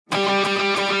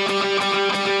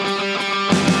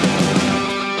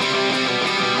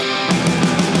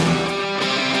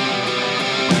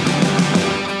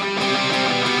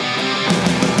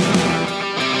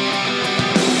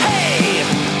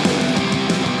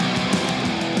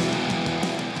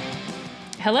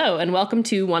Hello, and welcome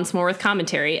to Once More with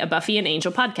Commentary, a Buffy and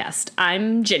Angel podcast.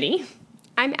 I'm Ginny.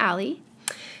 I'm Allie.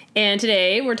 And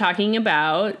today we're talking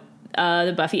about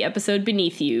the Buffy episode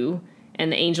Beneath You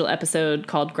and the Angel episode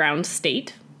called Ground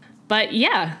State. But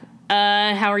yeah,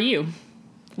 how are you?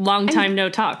 Long time no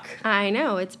talk. I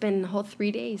know, it's been the whole 3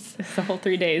 days. It's the whole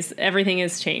 3 days. Everything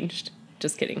has changed.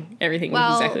 Just kidding. Everything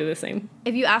was exactly the same.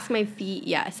 If you ask my feet,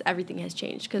 yes, everything has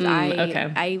changed. Because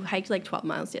I hiked like 12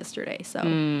 miles yesterday. So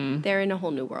they're in a whole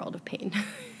new world of pain.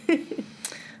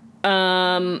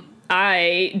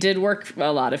 I did work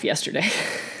a lot of yesterday.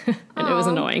 And it was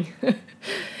annoying.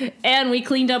 And we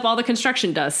cleaned up all the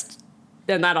construction dust.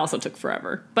 And that also took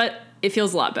forever. But it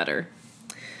feels a lot better.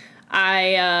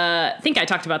 I think I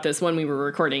talked about this when we were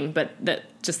recording. But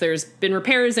that just there's been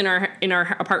repairs in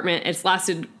our apartment. It's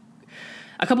lasted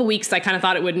a couple weeks. I kind of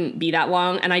thought it wouldn't be that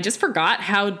long. And I just forgot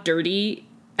how dirty,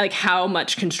 like how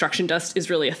much construction dust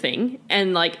is really a thing.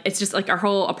 And like, it's just like our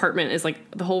whole apartment is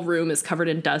like, the whole room is covered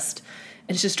in dust.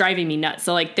 And it's just driving me nuts.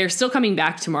 So like, they're still coming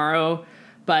back tomorrow.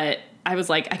 But I was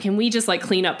like, can we just like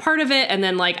clean up part of it? And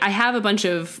then like, I have a bunch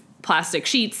of plastic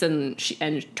sheets and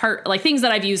like things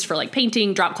that I've used for like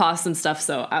painting, drop cloths and stuff.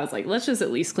 So I was like, let's just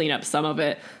at least clean up some of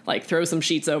it, like throw some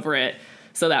sheets over it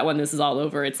so that when this is all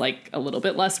over, it's like a little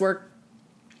bit less work.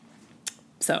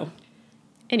 So,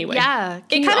 anyway, yeah,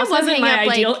 it kind of wasn't my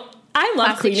ideal. Like, I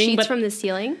love cleaning, sheets but from the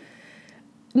ceiling.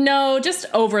 No, just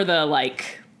over the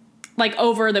like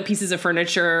over the pieces of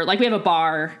furniture. Like we have a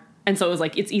bar, and so it was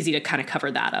like it's easy to kind of cover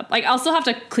that up. Like I'll still have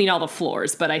to clean all the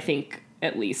floors, but I think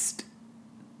at least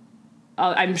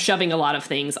I'm shoving a lot of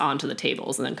things onto the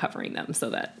tables and then covering them so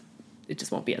that it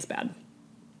just won't be as bad.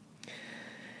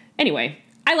 Anyway.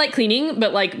 I like cleaning,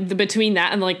 but like between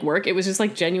that and like work, it was just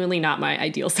like genuinely not my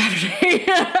ideal Saturday.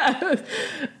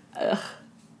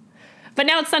 But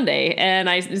now it's Sunday, and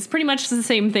it's pretty much the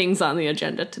same things on the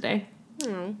agenda today.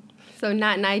 Oh, so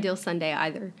not an ideal Sunday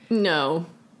either. No.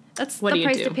 That's the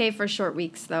price to pay for short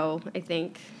weeks, though, I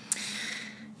think.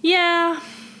 Yeah,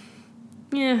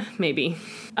 maybe.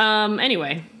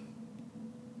 Anyway,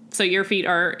 so your feet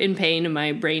are in pain, and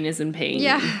my brain is in pain.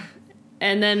 Yeah.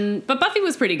 But Buffy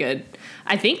was pretty good.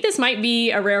 I think this might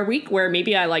be a rare week where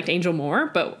maybe I liked Angel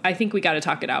more, but I think we got to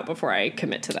talk it out before I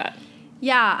commit to that.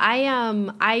 Yeah,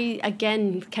 I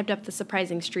again kept up the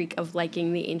surprising streak of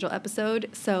liking the Angel episode.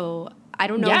 So I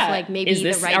don't know if like maybe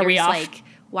the writers like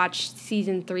watched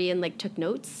season 3 and like took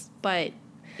notes, but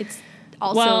it's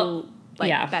also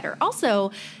better.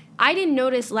 Also, I didn't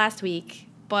notice last week,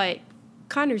 but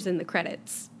Connor's in the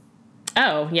credits.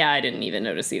 Oh, yeah, I didn't even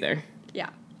notice either.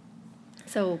 Yeah.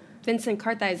 So Vincent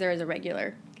Kartheiser is a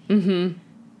regular. Mm-hmm.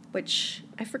 Which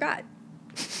I forgot.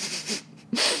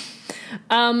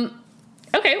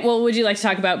 Okay, well, would you like to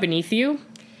talk about Beneath You?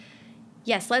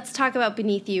 Yes, let's talk about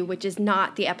Beneath You, which is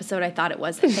not the episode I thought it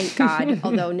was, thank God.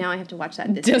 Although now I have to watch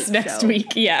that this just week. Next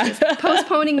week, yeah. Just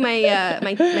postponing my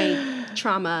my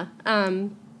trauma.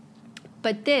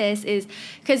 But this is,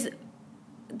 because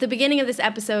the beginning of this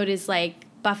episode is like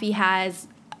Buffy has...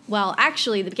 Well,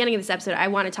 actually, the beginning of this episode, I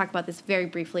want to talk about this very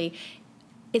briefly.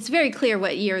 It's very clear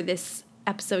what year this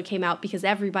episode came out because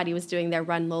everybody was doing their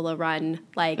Run Lola Run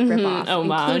ripoff,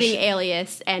 including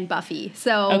Alias and Buffy.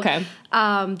 So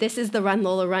this is the Run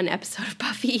Lola Run episode of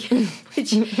Buffy,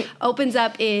 which opens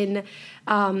up in,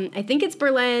 I think it's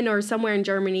Berlin or somewhere in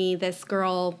Germany. This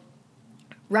girl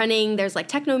running, there's like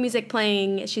techno music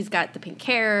playing, she's got the pink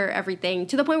hair, everything,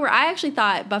 to the point where I actually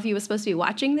thought Buffy was supposed to be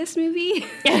watching this movie.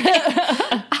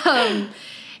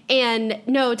 And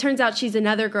no, it turns out she's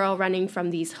another girl running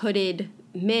from these hooded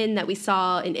men that we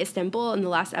saw in Istanbul in the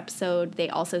last episode. They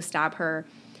also stab her.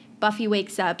 Buffy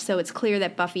wakes up, so it's clear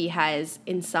that Buffy has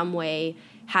in some way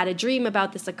had a dream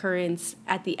about this occurrence.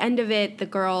 At the end of it, the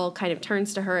girl kind of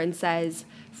turns to her and says,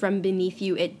 "From beneath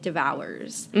you, it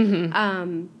devours."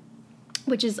 Mm-hmm.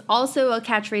 Which is also a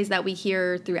catchphrase that we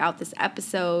hear throughout this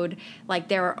episode. Like,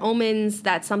 there are omens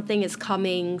that something is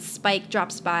coming. Spike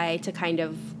drops by to kind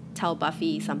of tell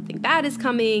Buffy something bad is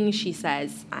coming. She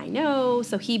says, I know.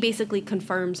 So he basically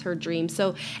confirms her dream.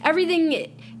 So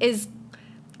everything is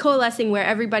coalescing where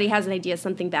everybody has an idea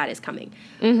something bad is coming.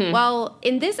 Mm-hmm. Well,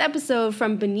 in this episode,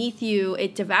 From Beneath You,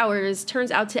 It Devours,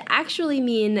 turns out to actually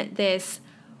mean this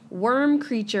worm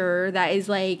creature that is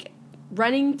like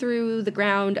running through the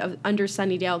ground under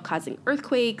Sunnydale, causing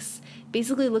earthquakes,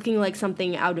 basically looking like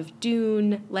something out of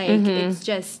Dune. Like, it's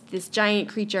just this giant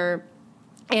creature.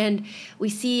 And we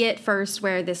see it first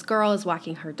where this girl is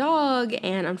walking her dog,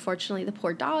 and unfortunately the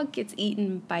poor dog gets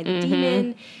eaten by the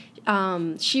demon.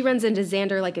 She runs into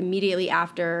Xander, like, immediately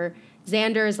after.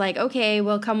 Xander is like, okay,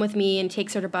 well, come with me, and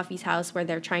takes her to Buffy's house where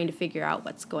they're trying to figure out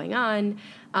what's going on.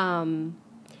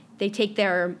 They take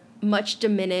their much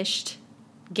diminished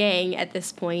gang at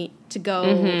this point to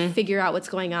go figure out what's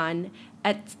going on.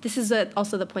 This is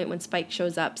also the point when Spike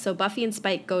shows up. So Buffy and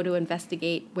Spike go to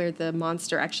investigate where the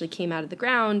monster actually came out of the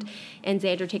ground, and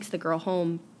Xander takes the girl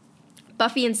home.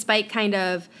 Buffy and Spike kind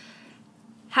of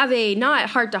have a, not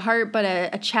heart-to-heart, but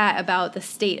a chat about the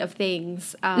state of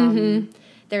things.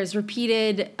 There's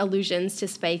repeated allusions to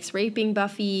Spike's raping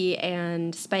Buffy,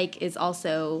 and Spike is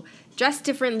also dressed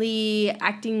differently,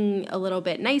 acting a little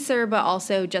bit nicer, but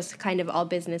also just kind of all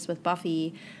business with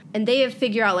Buffy. And they have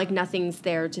figured out, like, nothing's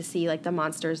there to see, like, the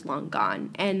monster's long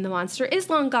gone. And the monster is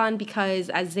long gone because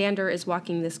as Xander is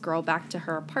walking this girl back to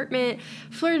her apartment,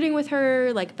 flirting with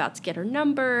her, like, about to get her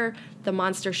number, the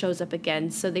monster shows up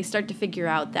again. So they start to figure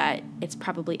out that it's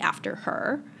probably after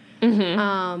her.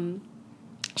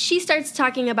 She starts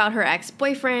talking about her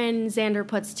ex-boyfriend. Xander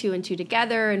puts 2 and 2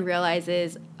 together and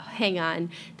realizes, hang on,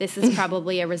 this is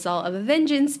probably a result of a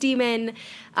vengeance demon.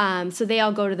 So they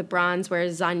all go to the Bronze,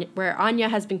 where Anya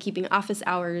has been keeping office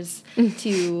hours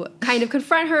to kind of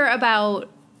confront her about,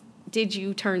 did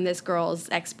you turn this girl's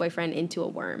ex-boyfriend into a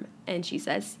worm? And she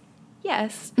says,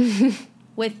 yes,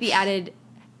 with the added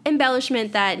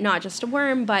embellishment that not just a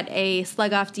worm, but a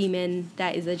slug-off demon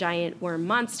that is a giant worm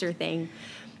monster thing.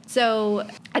 So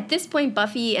at this point,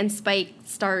 Buffy and Spike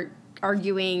start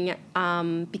arguing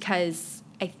because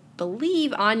I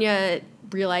believe Anya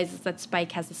realizes that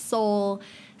Spike has a soul.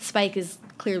 Spike is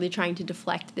clearly trying to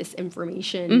deflect this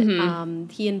information.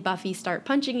 He and Buffy start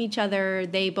punching each other.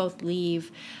 They both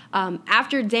leave.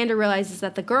 After Xander realizes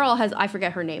that the girl I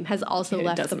forget her name, has also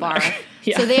left the bar.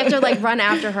 So they have to, like, run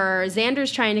after her.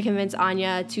 Xander's trying to convince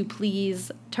Anya to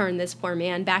please turn this poor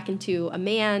man back into a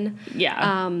man.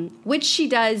 Which she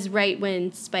does right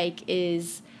when Spike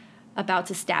is about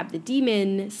to stab the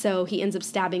demon. So he ends up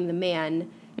stabbing the man.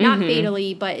 Not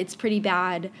fatally, but it's pretty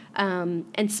bad.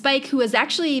 And Spike, who has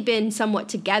actually been somewhat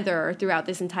together throughout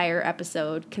this entire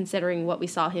episode, considering what we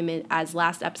saw him in as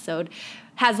last episode,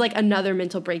 has, like, another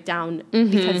mental breakdown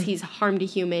because he's harmed a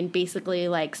human, basically,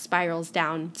 like, spirals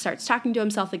down, starts talking to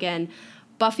himself again.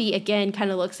 Buffy, again, kind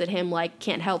of looks at him like,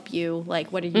 can't help you,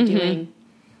 like, what are you doing?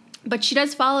 But she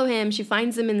does follow him. She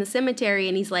finds him in the cemetery,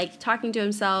 and he's, like, talking to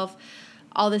himself,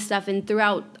 all this stuff, and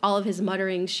throughout all of his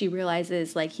mutterings, she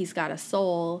realizes, like, he's got a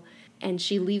soul, and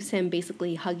she leaves him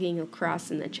basically hugging a cross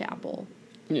in the chapel.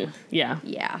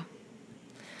 Yeah.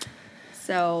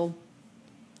 So,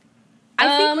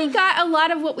 I think we got a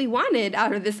lot of what we wanted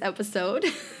out of this episode.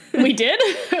 We did?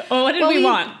 Well, what did we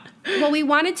want? Well, we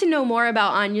wanted to know more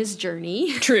about Anya's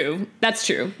journey. True. That's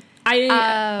true.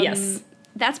 Yes.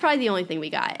 That's probably the only thing we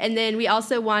got. And then we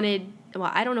also wanted... Well,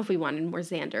 I don't know if we wanted more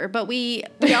Xander, but we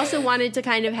also wanted to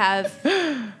kind of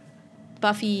have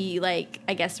Buffy, like,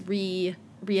 I guess,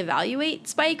 reevaluate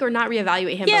Spike, or not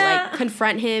reevaluate him, but, like,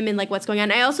 confront him and, like, what's going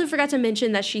on. I also forgot to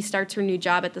mention that she starts her new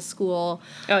job at the school.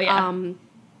 Oh, yeah. And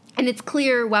it's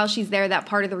clear while she's there that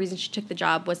part of the reason she took the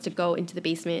job was to go into the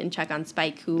basement and check on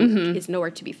Spike, who is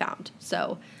nowhere to be found.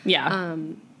 So, I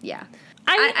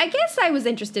guess I was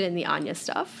interested in the Anya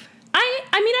stuff.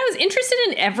 I mean, I was interested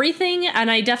in everything,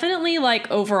 and I definitely, like,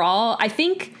 overall, I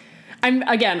think, I'm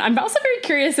also very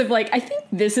curious of, like, I think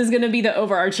this is going to be the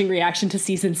overarching reaction to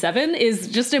season 7, is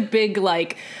just a big,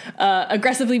 like,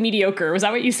 aggressively mediocre. Was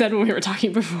that what you said when we were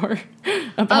talking before?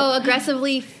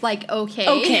 Aggressively, like, okay.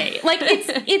 Okay. Like,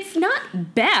 it's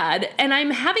not bad, and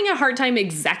I'm having a hard time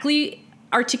exactly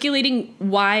articulating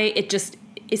why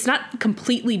it's not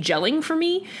completely gelling for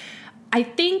me. I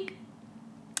think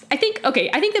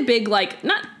the big, like,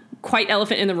 not quite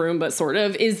elephant in the room, but sort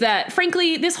of, is that,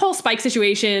 frankly, this whole Spike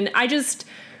situation, I just,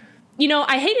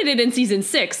 I hated it in season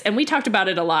 6, and we talked about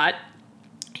it a lot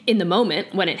in the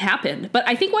moment when it happened. But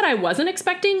I think what I wasn't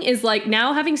expecting is, like,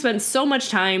 now having spent so much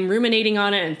time ruminating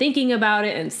on it and thinking about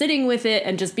it and sitting with it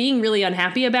and just being really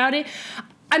unhappy about it,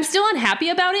 I'm still unhappy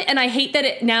about it, and I hate that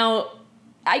it now...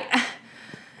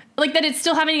 like, that it's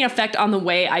still having an effect on the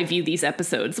way I view these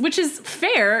episodes, which is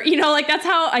fair, like, that's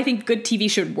how I think good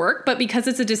TV should work. But because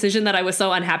it's a decision that I was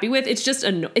so unhappy with, it's just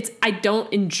I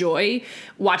don't enjoy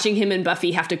watching him and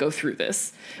Buffy have to go through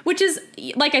this, which is,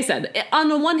 like I said, on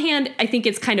the one hand, I think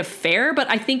it's kind of fair, but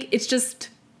I think it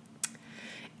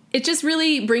just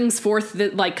really brings forth the,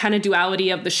 like, kind of duality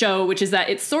of the show, which is that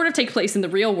it sort of takes place in the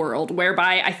real world,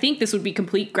 whereby I think this would be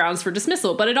complete grounds for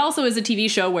dismissal. But it also is a TV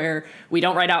show where we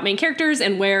don't write out main characters,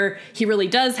 and where he really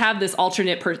does have this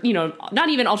alternate, not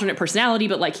even alternate personality,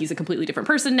 but, like, he's a completely different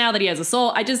person now that he has a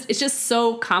soul. It's just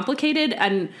so complicated,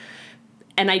 and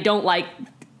I don't like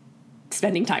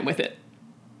spending time with it.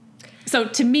 So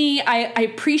to me, I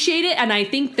appreciate it, and I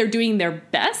think they're doing their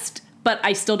best, but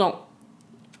I still don't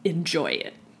enjoy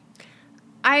it.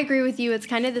 I agree with you. It's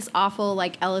kind of this awful,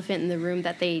 like, elephant in the room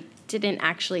that they didn't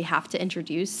actually have to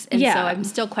introduce. And so I'm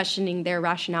still questioning their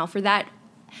rationale for that.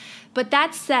 But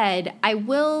that said, I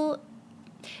will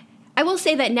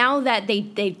say that now that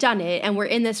they've done it and we're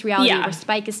in this reality where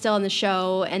Spike is still on the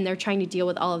show and they're trying to deal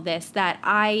with all of this, that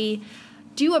I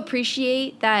do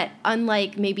appreciate that,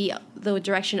 unlike maybe the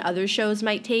direction other shows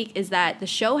might take, is that the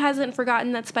show hasn't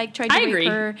forgotten that Spike tried to rape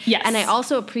her. Yes. And I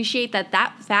also appreciate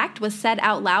that fact was said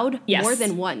out loud more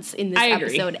than once in this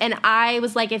episode. And I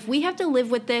was like, if we have to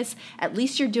live with this, at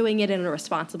least you're doing it in a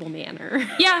responsible manner.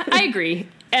 Yeah, I agree.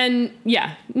 And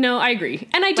I agree.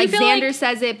 And I do feel Xander like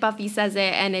says it, Buffy says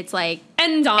it, and it's like,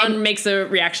 and Dawn makes a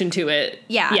reaction to it.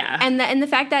 Yeah. And the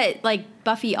fact that, like,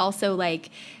 Buffy also, like,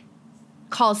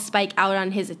 calls Spike out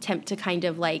on his attempt to kind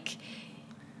of, like,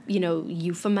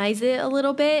 euphemize it a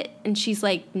little bit. And she's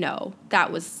like, no,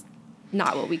 that was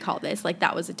not what we call this. Like,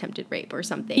 that was attempted rape or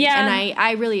something. Yeah. And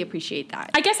I really appreciate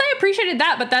that. I guess I appreciated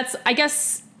that, but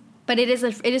But it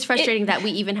is frustrating that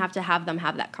we even have to have them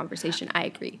have that conversation. I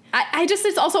agree.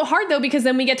 It's also hard, though, because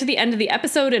then we get to the end of the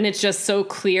episode and it's just so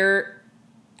clear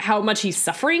how much he's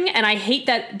suffering. And I hate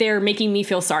that they're making me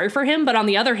feel sorry for him. But on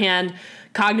the other hand,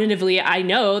 cognitively, I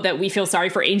know that we feel sorry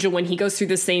for Angel when he goes through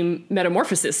the same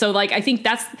metamorphosis. So, like, I think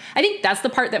that's the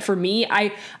part that, for me,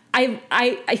 I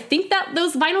think that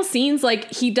those final scenes,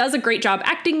 like, he does a great job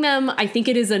acting them. I think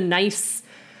it is a nice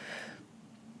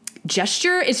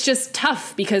gesture. It's just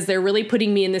tough because they're really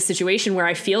putting me in this situation where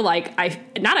I feel like I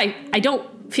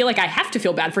don't feel like I have to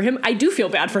feel bad for him. I do feel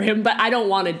bad for him, but I don't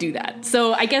want to do that.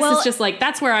 So I guess it's just like,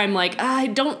 that's where I'm like, I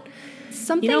don't,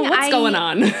 what's going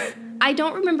on? I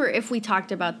don't remember if we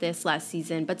talked about this last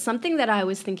season, but something that I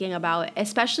was thinking about,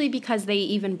 especially because they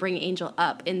even bring Angel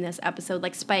up in this episode,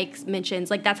 like Spike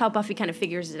mentions, like, that's how Buffy kind of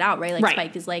figures it out, right? Like,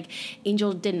 Spike is like,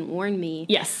 Angel didn't warn me.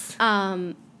 Yes.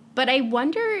 But I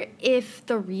wonder if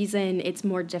the reason it's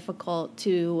more difficult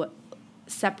to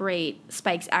separate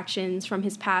Spike's actions from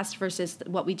his past versus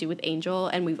what we do with Angel,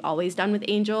 and we've always done with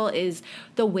Angel, is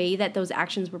the way that those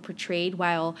actions were portrayed.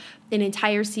 While an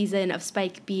entire season of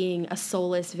Spike being a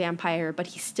soulless vampire, but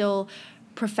he's still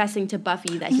professing to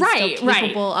Buffy that he's still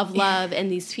capable of love and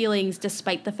these feelings,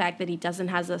 despite the fact that he doesn't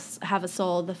have a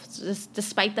soul,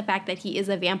 despite the fact that he is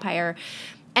a vampire.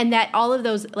 And that all of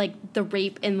those, like, the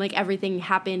rape and, like, everything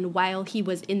happened while he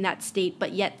was in that state,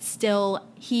 but yet still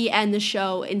he and the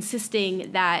show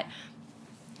insisting that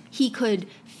he could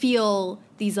feel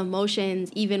these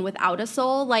emotions even without a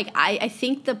soul. Like, I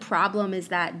think the problem is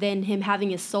that then him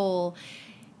having a soul,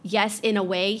 yes, in a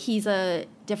way, he's a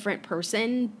different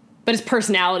person. But his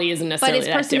personality isn't necessarily that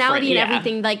different. But his personality and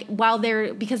everything,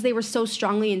 like, because they were so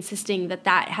strongly insisting that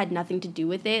had nothing to do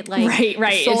with it, like,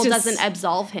 the soul doesn't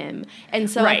absolve him. And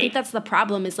so I think that's the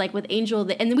problem, is, like, with Angel,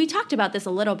 and we talked about this a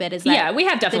little bit, is that we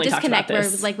have definitely talked about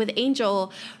this. Where, like, with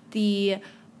Angel, the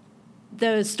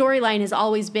storyline has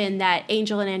always been that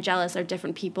Angel and Angelus are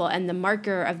different people, and the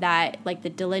marker of that, like, the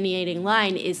delineating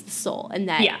line, is the soul, and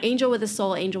that Angel with a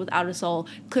soul, Angel without a soul,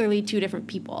 clearly two different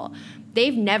people.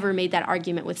 They've never made that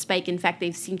argument with Spike. In fact,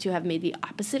 they seem to have made the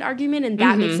opposite argument, and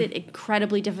that makes it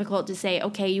incredibly difficult to say,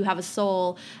 okay, you have a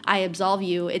soul, I absolve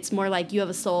you. It's more like, you have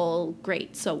a soul,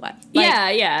 great, so what?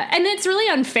 Like, yeah. And it's really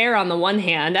unfair on the one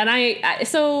hand, and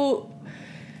so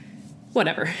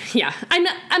whatever. Yeah. I'm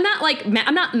not like,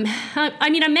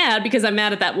 I'm mad because I'm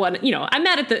mad at that one, I'm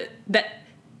mad at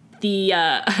the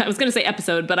I was going to say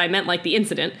episode, but I meant, like, the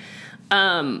incident.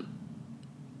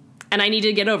 And I need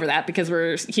to get over that because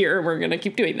we're here and we're going to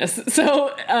keep doing this.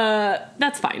 So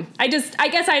that's fine. I guess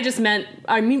I just meant,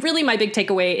 really my big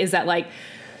takeaway is that, like,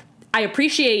 I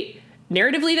appreciate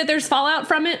narratively that there's fallout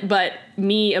from it, but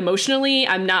me emotionally,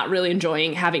 I'm not really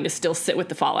enjoying having to still sit with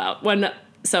the fallout.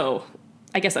 So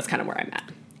I guess that's kind of where I'm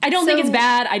at. I don't think it's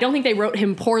bad. I don't think they wrote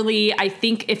him poorly. I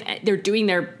think if they're doing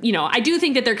their, I do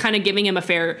think that they're kind of giving him a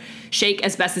fair shake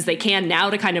as best as they can now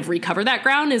to kind of recover that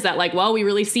ground, is that, like, well, we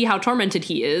really see how tormented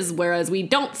he is, whereas we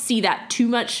don't see that too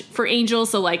much for Angel.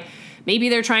 So, like, maybe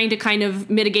they're trying to kind of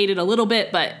mitigate it a little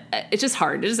bit, but it's just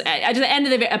hard. At the end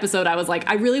of the episode, I was like,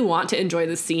 I really want to enjoy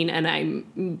this scene, and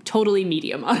I'm totally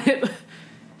medium on it.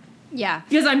 Yeah.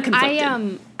 Because I'm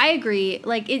conflicted. I agree.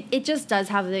 Like, it just does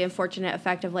have the unfortunate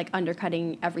effect of, like,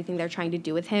 undercutting everything they're trying to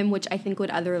do with him, which I think would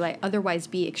otherwise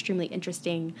be extremely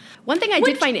interesting. One thing I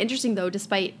did find interesting, though,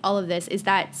 despite all of this, is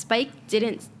that Spike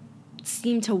didn't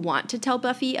seem to want to tell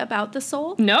Buffy about the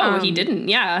soul. No, he didn't.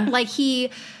 Yeah. Like,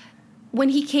 when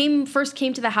he first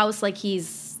came to the house, like,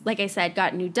 he's, like I said,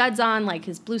 got new duds on, like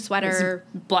his blue sweater,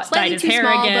 slightly too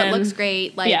small, but looks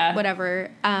great, like, whatever.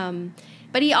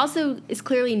 But he also is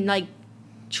clearly, like,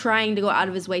 trying to go out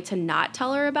of his way to not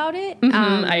tell her about it.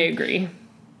 I agree.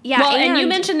 Yeah, well, and you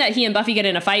mentioned that he and Buffy get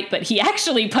in a fight, but he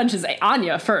actually punches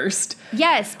Anya first.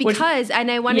 Yes, because, and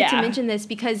I wanted to yeah. mention this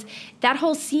because that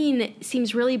whole scene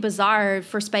seems really bizarre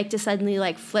for Spike to suddenly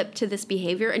like flip to this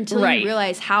behavior until Right. you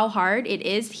realize how hard it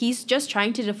is. He's just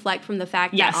trying to deflect from the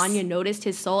fact Yes. that Anya noticed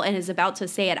his soul and is about to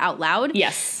say it out loud.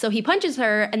 Yes. So he punches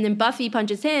her, and then Buffy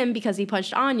punches him because he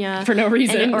punched Anya. For no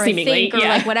reason, or seemingly. I think, or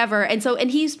yeah. like whatever. And so,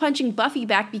 and he's punching Buffy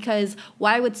back because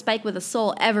why would Spike with a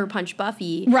soul ever punch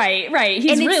Buffy? Right, right.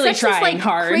 He's And really it's such trying this, like,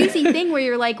 hard. crazy thing where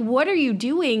you're like, what are you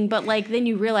doing? But like, then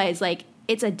you realize like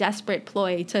it's a desperate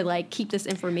ploy to like keep this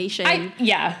information.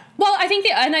 Yeah. Well, I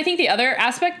think the other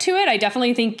aspect to it, I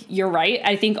definitely think you're right.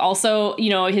 I think also, you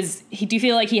know, he do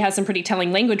feel like he has some pretty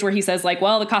telling language where he says like,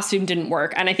 well, the costume didn't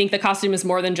work. And I think the costume is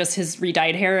more than just his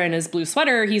re-dyed hair and his blue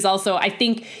sweater. He's also, I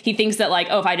think he thinks that like,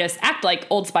 oh, if I just act like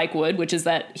old Spike would, which is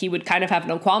that he would kind of have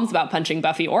no qualms about punching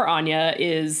Buffy or Anya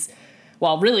is,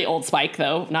 well, really old Spike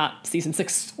though, not season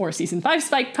 6 or season 5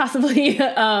 Spike possibly.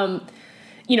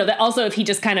 You know, that also if he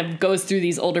just kind of goes through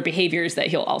these older behaviors that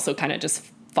he'll also kind of just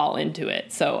fall into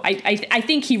it. So I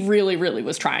think he really, really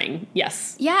was trying,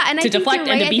 yes. Yeah, and I to think deflect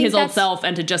you're and right. to be his old self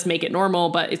and to just make it normal,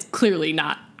 but it's clearly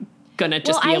not gonna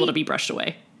just be able to be brushed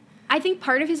away. I think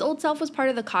part of his old self was part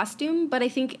of the costume, but I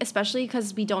think especially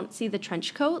because we don't see the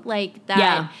trench coat, like that.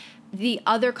 Yeah. The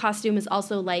other costume is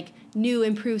also like new,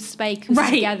 improved Spike who's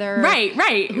together,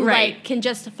 who like can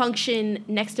just function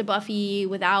next to Buffy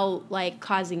without like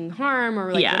causing harm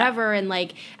or like whatever. And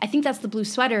like I think that's the blue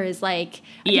sweater is like.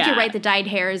 I think you're right. The dyed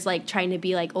hair is like trying to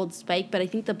be like old Spike, but I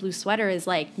think the blue sweater is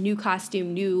like new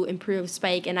costume, new improved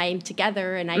Spike, and I am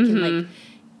together, and I can like,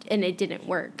 and it didn't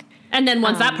work. And then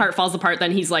once that part falls apart,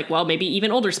 then he's like, well, maybe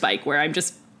even older Spike, where I'm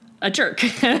just a jerk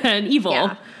and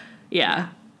evil. Yeah.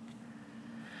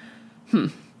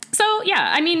 So,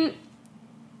 yeah, I mean,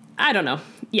 I don't know.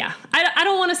 Yeah, I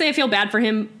don't want to say I feel bad for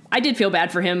him. I did feel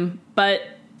bad for him, but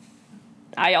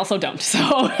I also don't.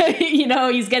 So, you know,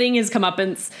 he's getting his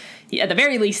comeuppance. At the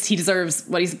very least, he deserves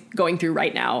what he's going through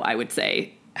right now, I would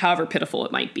say, however pitiful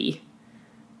it might be.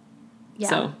 Yeah.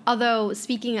 So. Although,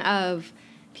 speaking of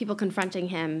people confronting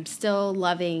him, still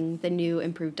loving the new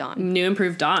improved Dawn. New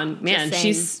improved Dawn. Man,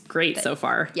 she's great so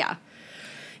far. Yeah.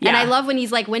 And I love when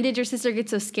he's like, when did your sister get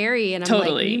so scary? And I'm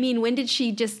like, you mean when did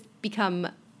she just become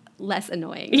less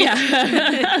annoying?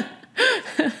 Yeah.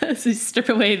 So strip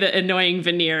away the annoying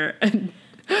veneer.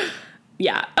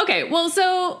 Yeah. Okay. Well,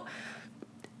 so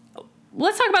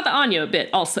let's talk about the Anya a bit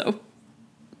also.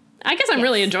 I guess I'm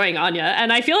really enjoying Anya,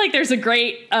 and I feel like there's a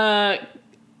great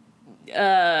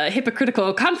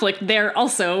hypocritical conflict there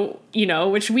also, you know,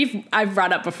 which I've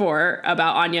brought up before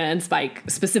about Anya and Spike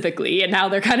specifically, and how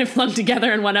they're kind of lumped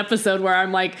together in one episode where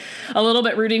I'm like a little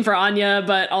bit rooting for Anya,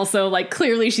 but also like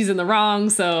clearly she's in the wrong.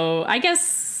 So I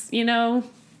guess, you know,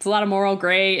 it's a lot of moral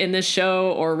gray in this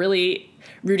show, or really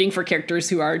rooting for characters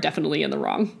who are definitely in the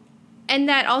wrong. And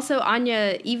that also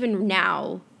Anya, even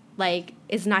now, like,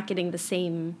 is not getting the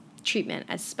same treatment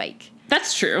as Spike.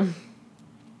 That's true.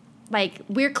 Like,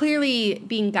 we're clearly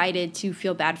being guided to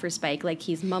feel bad for Spike. Like,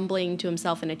 he's mumbling to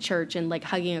himself in a church and, like,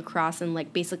 hugging a cross and,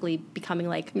 like, basically becoming,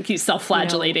 like... He's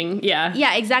self-flagellating,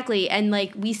 Yeah, exactly. And,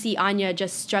 like, we see Anya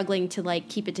just struggling to, like,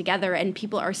 keep it together. And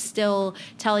people are still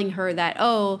telling her that,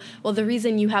 oh, well, the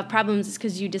reason you have problems is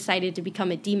because you decided to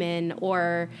become a demon.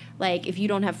 Or, like, if you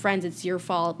don't have friends, it's your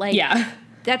fault. Like,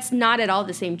 that's not at all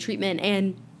the same treatment.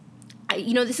 And,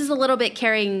 you know, this is a little bit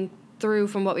carrying through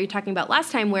from what we were talking about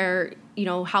last time where... You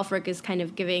know, Halfrick is kind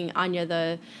of giving Anya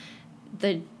the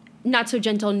not so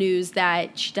gentle news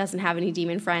that she doesn't have any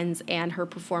demon friends and her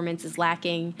performance is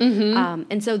lacking.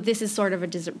 And so this is sort of a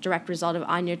direct result of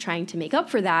Anya trying to make up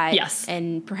for that. Yes.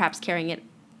 And perhaps carrying it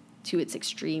to its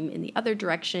extreme in the other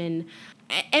direction.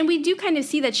 And we do kind of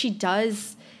see that she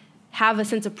does have a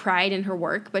sense of pride in her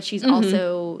work, but she's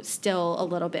also still a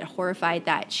little bit horrified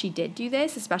that she did do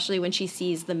this, especially when she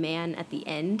sees the man at the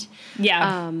end.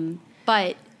 Yeah.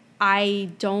 But I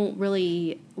don't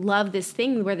really love this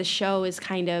thing where the show is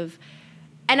kind of,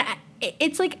 and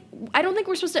it's like, I don't think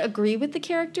we're supposed to agree with the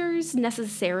characters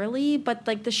necessarily, but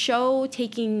like the show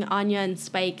taking Anya and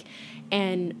Spike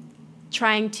and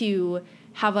trying to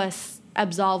have us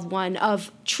absolve one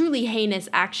of truly heinous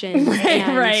actions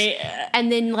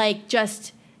and then like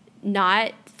just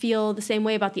not feel the same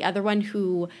way about the other one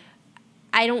who...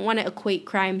 I don't want to equate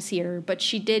crimes here, but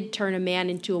she did turn a man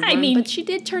into a woman, but she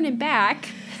did turn him back.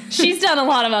 She's done a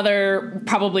lot of other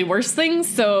probably worse things,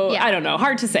 so I don't know.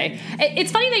 Hard to say.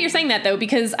 It's funny that you're saying that, though,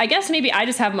 because I guess maybe I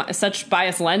just have such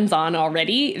biased lens on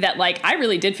already that, like, I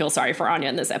really did feel sorry for Anya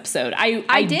in this episode. I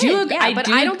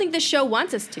don't think the show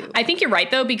wants us to. I think you're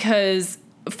right, though, because,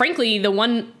 frankly, the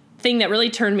one thing that really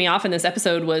turned me off in this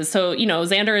episode was, so, you know,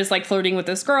 Xander is like flirting with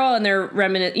this girl and they're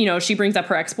she brings up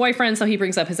her ex-boyfriend. So he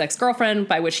brings up his ex-girlfriend,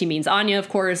 by which he means Anya, of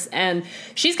course. And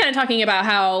she's kind of talking about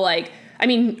how, like, I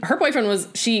mean, her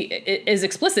boyfriend she is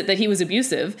explicit that he was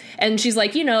abusive. And she's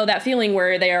like, you know, that feeling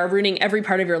where they are ruining every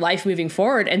part of your life moving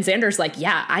forward. And Xander's like,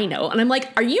 yeah, I know. And I'm like,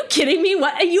 are you kidding me?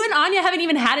 What? You and Anya haven't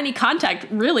even had any contact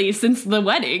really since the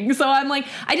wedding. So I'm like,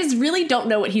 I just really don't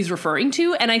know what he's referring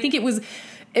to. And I think it was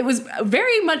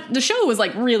very much, the show was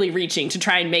like really reaching to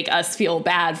try and make us feel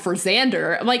bad for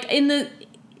Xander. Like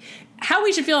how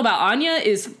we should feel about Anya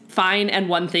is fine and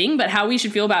one thing, but how we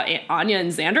should feel about Anya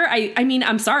and Xander, I mean,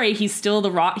 I'm sorry, he's still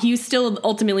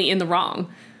ultimately in the wrong,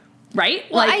 right?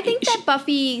 Well, like, I think that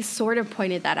Buffy sort of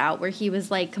pointed that out, where he was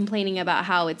like complaining about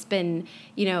how it's been,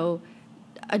 you know,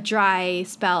 a dry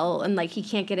spell and like he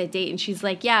can't get a date, and she's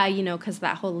like, yeah, you know, because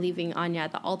that whole leaving Anya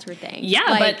at the altar thing. Yeah,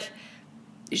 like,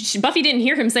 but Buffy didn't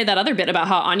hear him say that other bit about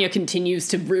how Anya continues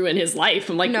to ruin his life.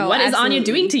 I'm like, no, what absolutely. Is Anya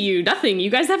doing to you? Nothing. You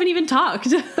guys haven't even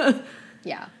talked.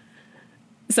 Yeah.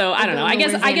 So I don't know. I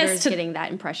guess getting that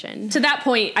impression. To that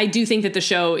point, I do think that the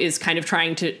show is kind of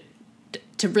trying to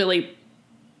really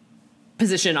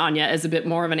position Anya as a bit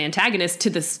more of an antagonist to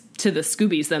the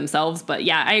Scoobies themselves. But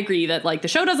yeah, I agree that like the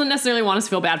show doesn't necessarily want us to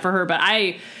feel bad for her, but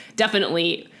I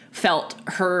definitely felt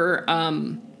her.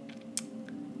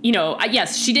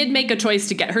 Yes, she did make a choice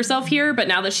to get herself here, but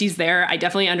now that she's there, I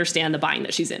definitely understand the bind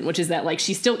that she's in, which is that like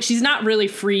she's not really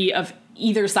free of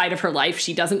either side of her life.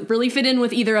 She doesn't really fit in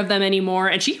with either of them anymore,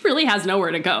 and she really has nowhere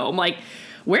to go. I'm like,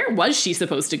 where was she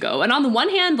supposed to go? And on the one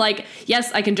hand, like,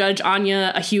 yes, I can judge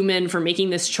Anya, a human, for making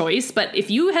this choice, but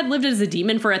if you had lived as a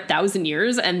demon for 1,000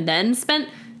 years and then spent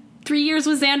 3 years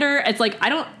with Xander, it's like,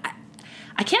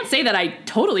 I can't say that I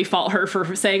totally fault her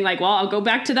for saying like, well, I'll go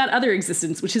back to that other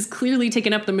existence, which has clearly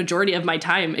taken up the majority of my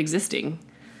time existing.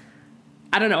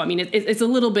 I don't know. I mean, it's a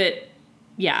little bit,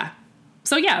 yeah.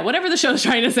 So yeah, whatever the show's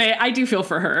trying to say, I do feel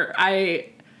for her.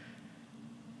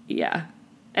 Yeah.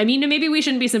 I mean, maybe we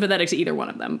shouldn't be sympathetic to either one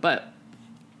of them, but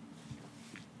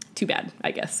too bad, I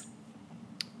guess.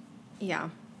 Yeah.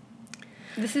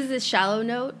 This is a shallow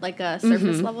note, like a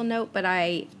surface level note, but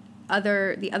the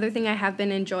other thing I have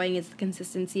been enjoying is the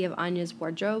consistency of Anya's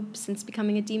wardrobe since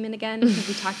becoming a demon again. Because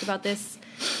we talked about this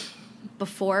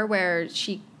before, where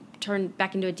she turned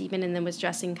back into a demon and then was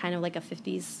dressing kind of like a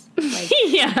 50s. Like,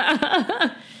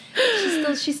 yeah.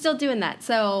 She's still doing that.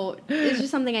 So it's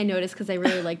just something I noticed because I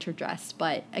really liked her dress.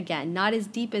 But again, not as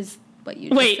deep as what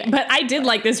you just said. But I did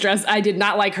like this dress. I did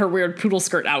not like her weird poodle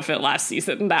skirt outfit last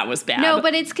season. That was bad. No,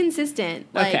 but it's consistent.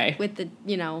 Like, okay. With the,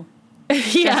 you know...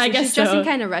 Yeah, I guess she's dressing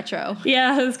kind of retro.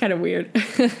 Yeah, that's kind of weird.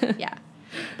 Yeah.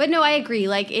 But no, I agree.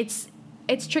 Like, it's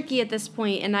tricky at this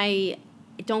point, and I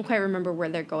don't quite remember where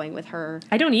they're going with her.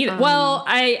 I don't either. Well,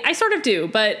 I sort of do,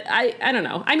 but I don't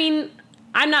know. I mean,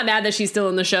 I'm not mad that she's still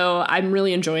in the show. I'm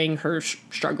really enjoying her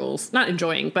struggles. Not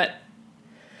enjoying, but...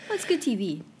 Well, it's good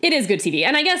TV. It is good TV.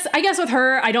 And I guess with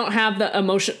her, I don't have the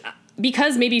emotion...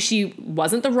 Because maybe she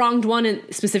wasn't the wronged one,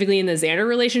 specifically in the Xander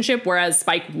relationship, whereas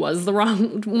Spike was the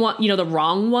wronged one, the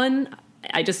wrong one.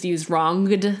 I just used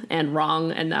wronged and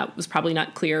wrong, and that was probably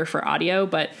not clear for audio.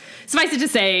 But suffice it to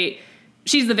say,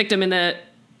 she's the victim in the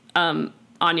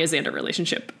Anya-Xander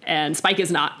relationship, and Spike is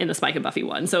not in the Spike and Buffy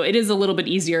one. So it is a little bit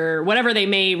easier, whatever they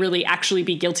may really actually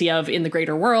be guilty of in the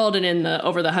greater world and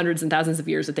over the hundreds and thousands of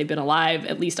years that they've been alive,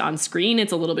 at least on screen,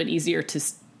 it's a little bit easier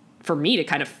for me to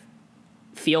kind of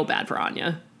feel bad for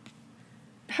Anya.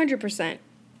 100%.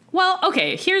 Well,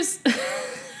 okay, here's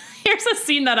a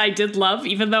scene that I did love,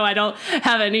 even though I don't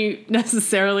have any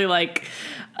necessarily like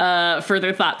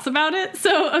further thoughts about it.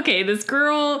 So, okay, this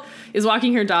girl is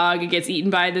walking her dog and gets eaten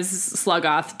by this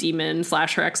Sluggoth demon /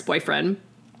 her ex-boyfriend.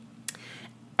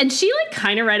 And she like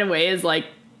kind of right away is like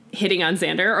hitting on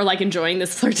Xander or like enjoying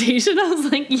this flirtation. I was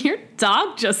like, your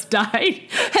dog just died.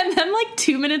 And then like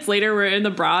 2 minutes later, we're in the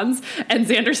bronze and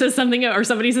Xander says something, or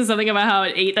somebody says something about how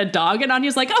it ate a dog. And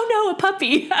Anya's like, oh no, a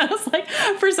puppy. I was like,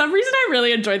 for some reason, I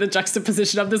really enjoy the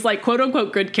juxtaposition of this like quote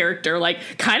unquote good character, like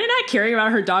kind of not caring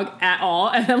about her dog at all.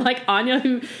 And then like Anya,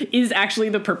 who is actually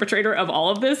the perpetrator of all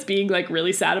of this, being like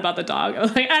really sad about the dog. I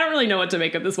was like, I don't really know what to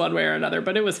make of this one way or another,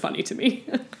 but it was funny to me.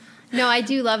 No, I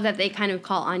do love that they kind of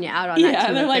call Anya out on that,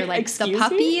 too. They're like, the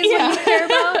puppy is what you care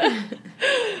about?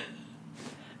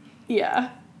 Yeah.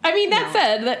 I mean, that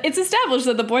said, it's established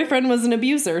that the boyfriend was an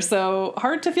abuser, so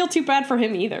hard to feel too bad for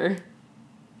him either.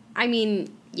 I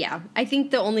mean, yeah. I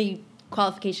think the only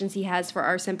qualifications he has for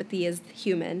our sympathy is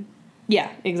human. Yeah,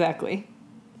 exactly.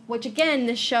 Which, again,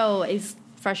 this show is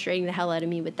frustrating the hell out of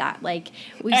me with that. Like,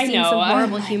 we've seen some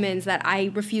horrible humans that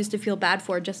I refuse to feel bad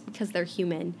for just because they're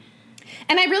human.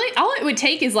 And all it would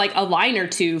take is like a line or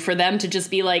two for them to just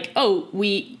be like, oh,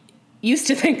 we used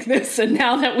to think this, and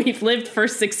now that we've lived for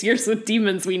 6 years with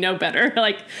demons, we know better.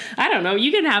 Like, I don't know.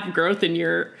 You can have growth in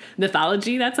your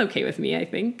mythology. That's okay with me, I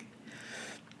think.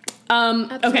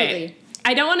 Absolutely. Okay.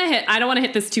 I don't want to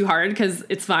hit this too hard because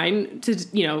it's fine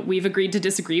to, we've agreed to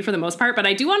disagree for the most part, but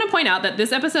I do want to point out that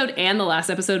this episode and the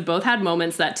last episode both had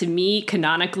moments that, to me,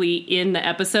 canonically in the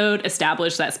episode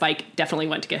established that Spike definitely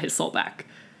went to get his soul back.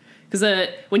 Because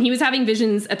when he was having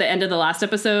visions at the end of the last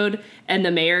episode and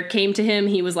the mayor came to him,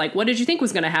 he was like, what did you think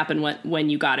was going to happen when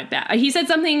you got it back? He said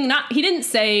something, he didn't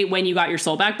say when you got your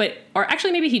soul back, or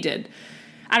actually maybe he did.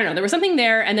 I don't know. There was something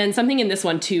there, and then something in this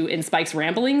one, too, in Spike's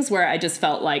ramblings, where I just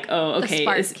felt like, oh, okay.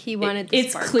 The spark. He wanted the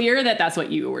it's spark. It's clear that that's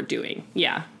what you were doing.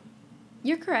 Yeah.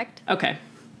 You're correct. Okay.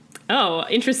 Oh,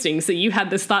 interesting. So you had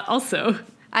this thought also.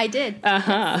 I did.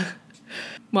 Uh-huh. Yes.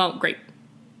 Well, great.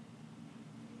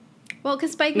 Well,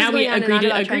 because Spike was going on and on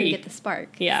about trying to get the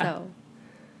spark. Yeah. So,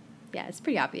 yeah, it's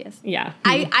pretty obvious. Yeah.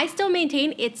 I still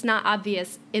maintain it's not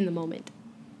obvious in the moment.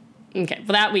 Okay.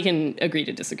 Well, that we can agree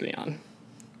to disagree on.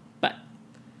 But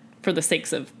for the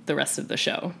sakes of the rest of the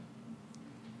show.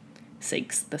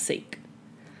 The sake.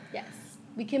 Yes.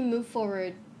 We can move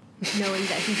forward knowing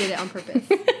that he did it on purpose.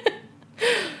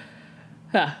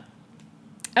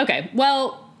 Okay.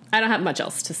 Well, I don't have much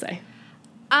else to say.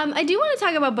 I do want to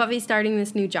talk about Buffy starting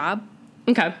this new job.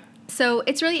 Okay. So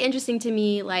it's really interesting to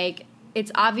me, like,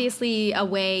 it's obviously a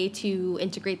way to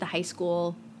integrate the high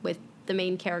school with the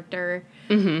main character.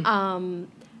 Mm-hmm.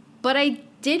 But I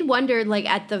did wonder, like,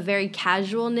 at the very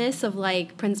casualness of,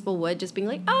 like, Principal Wood just being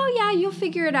like, oh, yeah, you'll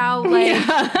figure it out. Like,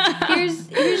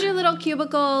 here's your little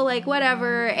cubicle, like,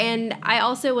 whatever. And I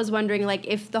also was wondering, like,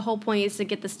 if the whole point is to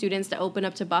get the students to open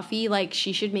up to Buffy, like,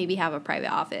 she should maybe have a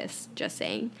private office, just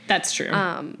saying. That's true.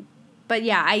 But,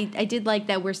 yeah, I did like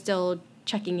that we're still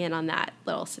checking in on that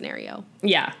little scenario.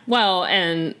 Yeah. Well,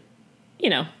 and...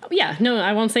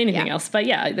 I won't say anything else, but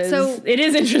yeah, it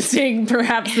is interesting.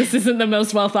 Perhaps this isn't the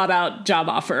most well thought out job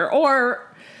offer,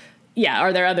 or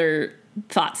are there other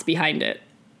thoughts behind it?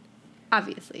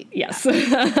 Obviously. Yes.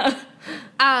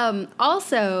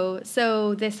 Also,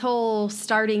 so this whole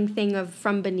starting thing of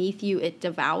from beneath you, it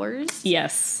devours.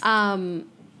 Yes.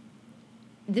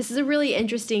 This is a really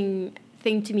interesting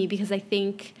thing to me because I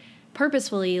think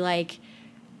purposefully, like,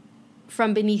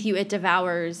 from beneath you, it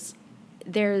devours.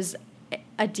 There's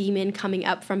a demon coming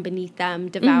up from beneath them,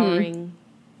 devouring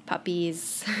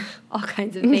puppies, all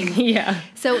kinds of things. Yeah.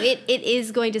 So it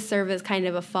is going to serve as kind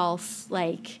of a false,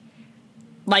 like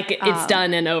it's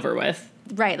done and over with.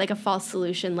 Right, like a false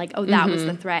solution, like, oh, that was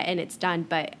the threat and it's done.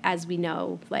 But as we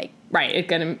know, like... Right, it's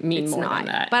going to mean more than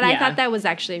that. But I thought that was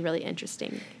actually really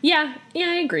interesting. Yeah,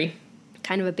 I agree.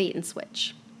 Kind of a bait and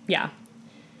switch. Yeah.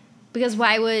 Because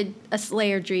why would a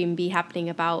Slayer dream be happening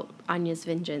about Anya's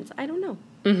vengeance? I don't know.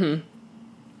 Mm-hmm.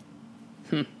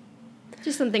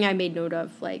 Just something I made note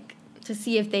of, like, to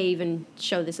see if they even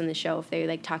show this in the show, if they,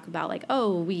 like, talk about, like,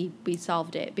 oh, we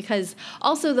solved it. Because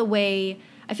also the way,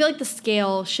 I feel like the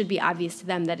scale should be obvious to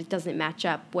them that it doesn't match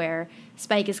up, where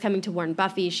Spike is coming to warn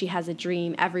Buffy, she has a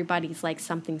dream, everybody's like,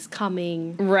 something's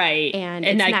coming. Right. And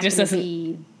it's not going to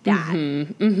be that.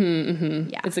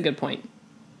 Yeah. It's a good point.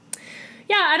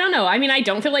 Yeah, I don't know. I mean, I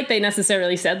don't feel like they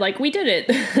necessarily said, like, we did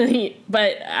it.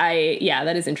 But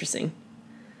that is interesting.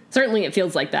 Certainly it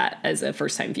feels like that as a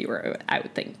first-time viewer, I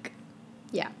would think.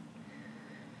 Yeah.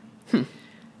 All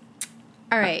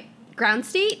right. Ground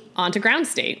state? On to ground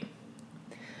state.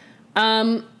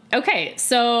 Okay,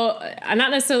 so I'm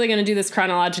not necessarily going to do this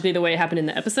chronologically the way it happened in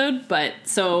the episode, but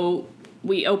so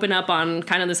we open up on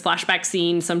kind of this flashback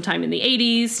scene sometime in the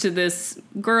 80s to this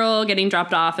girl getting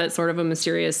dropped off at sort of a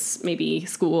mysterious, maybe,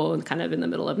 school and kind of in the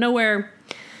middle of nowhere.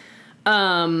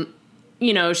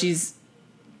 She's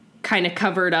kind of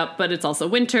covered up, but it's also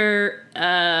winter,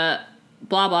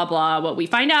 blah, blah, blah. What we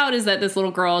find out is that this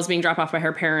little girl is being dropped off by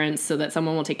her parents so that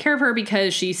someone will take care of her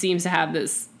because she seems to have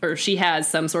this, or she has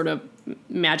some sort of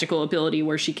magical ability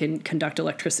where she can conduct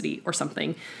electricity or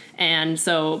something. And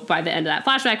so by the end of that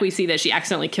flashback, we see that she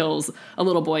accidentally kills a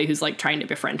little boy who's, like, trying to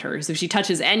befriend her. So if she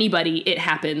touches anybody, it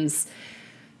happens,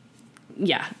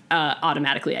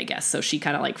 automatically, I guess. So she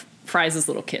kind of, like, fries this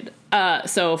little kid.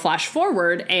 So flash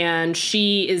forward, and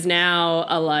she is now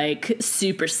a, like,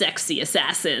 super sexy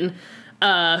assassin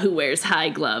who wears high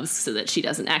gloves so that she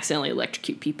doesn't accidentally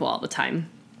electrocute people all the time.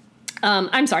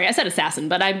 I'm sorry, I said assassin,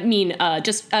 but I mean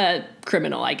just a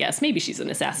criminal, I guess. Maybe she's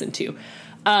an assassin, too.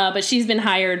 But she's been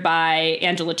hired by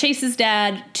Angela Chase's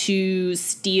dad to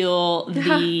steal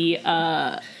the...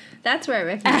 That's where I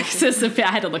recognize Axis of... I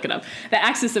had to look it up. The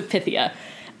Axis of Pythia.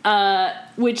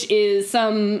 which is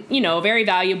some, very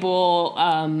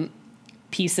valuable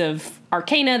piece of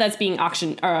arcana that's being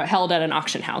held at an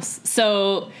auction house.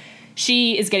 So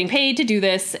she is getting paid to do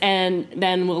this, and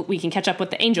then we can catch up with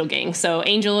the Angel gang. So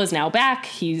Angel is now back.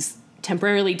 He's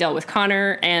temporarily dealt with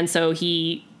Connor, and so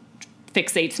he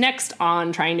fixates next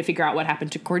on trying to figure out what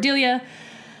happened to Cordelia.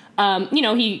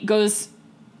 He goes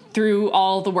through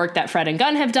all the work that Fred and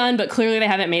Gunn have done, but clearly they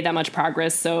haven't made that much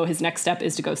progress. So his next step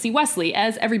is to go see Wesley,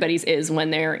 as everybody's is when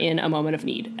they're in a moment of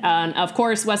need. And of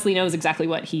course, Wesley knows exactly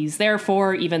what he's there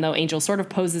for, even though Angel sort of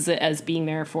poses it as being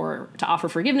there to offer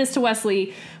forgiveness to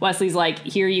Wesley. Wesley's like,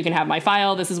 here, you can have my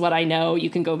file. This is what I know. You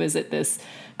can go visit this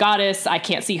goddess. I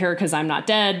can't see her because I'm not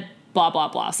dead. Blah, blah,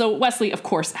 blah. So Wesley, of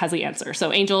course, has the answer.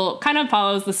 So Angel kind of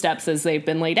follows the steps as they've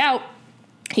been laid out.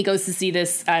 He goes to see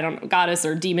this, goddess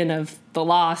or demon of the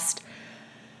lost,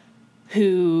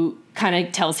 who kind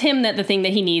of tells him that the thing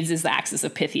that he needs is the Axis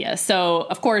of Pythia. So,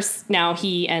 of course, now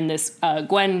he and this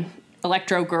Gwen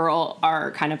Electro girl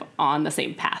are kind of on the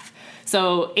same path.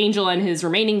 So Angel and his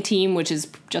remaining team, which is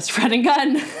just Fred and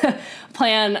Gunn,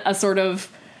 plan a sort of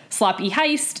sloppy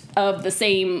heist of the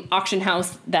same auction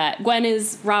house that Gwen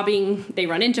is robbing. They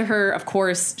run into her. Of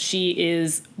course, she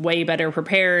is way better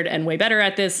prepared and way better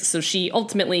at this, so she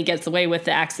ultimately gets away with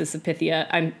the Axis of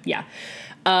Pythia.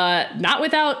 Not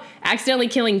without accidentally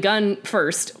killing Gunn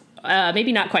first.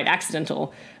 Maybe not quite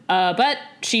accidental, but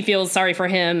she feels sorry for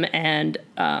him and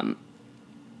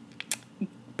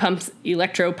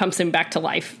Electro pumps him back to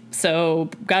life. So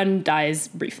Gunn dies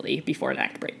briefly before an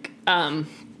act break.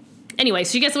 Anyway,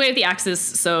 she gets away with the Axis,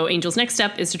 so Angel's next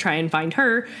step is to try and find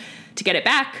her to get it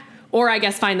back, or I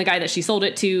guess find the guy that she sold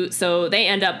it to. So they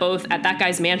end up both at that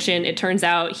guy's mansion. It turns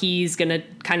out he's going to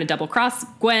kind of double-cross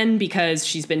Gwen because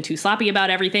she's been too sloppy about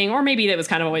everything, or maybe that was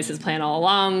kind of always his plan all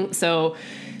along. So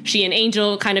she and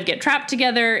Angel kind of get trapped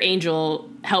together. Angel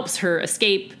helps her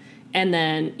escape and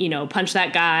then, punch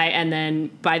that guy. And then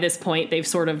by this point, they've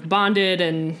sort of bonded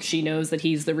and she knows that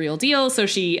he's the real deal. So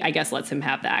she, I guess, lets him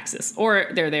have the Axis. Or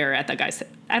they're there at that guy's.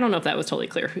 I don't know if that was totally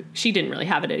clear. She didn't really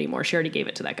have it anymore. She already gave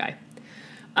it to that guy.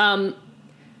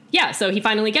 So he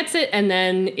finally gets it. And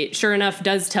then it, sure enough,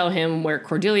 does tell him where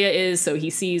Cordelia is. So he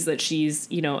sees that she's,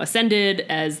 ascended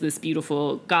as this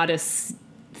beautiful goddess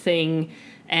thing.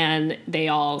 And they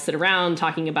all sit around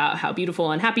talking about how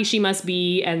beautiful and happy she must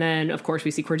be. And then, of course,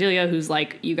 we see Cordelia, who's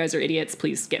like, you guys are idiots.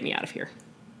 Please get me out of here.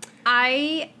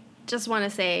 I just want to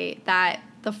say that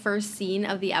the first scene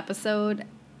of the episode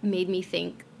made me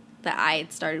think that I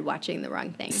had started watching the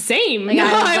wrong thing. Same. Like,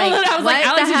 I was like,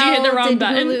 Alex, did you hit the wrong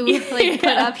button? Hulu,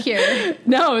 put up here?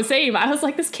 No, same. I was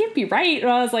like, this can't be right.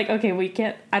 And I was like, okay, we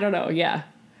can't. I don't know. Yeah.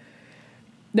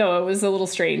 No, it was a little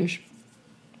strange.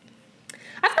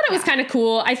 I thought it was kind of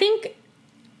cool. I think,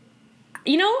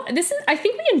 I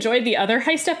think we enjoyed the other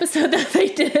heist episode that they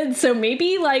did. So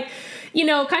maybe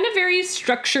kind of very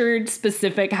structured,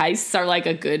 specific heists are like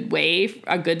a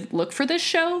good look for this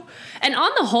show. And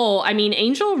on the whole, I mean,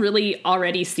 Angel really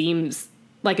already seems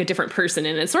like a different person.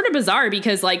 And it's sort of bizarre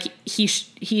because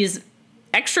he's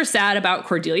extra sad about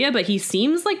Cordelia, but he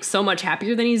seems like so much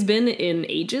happier than he's been in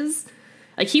ages.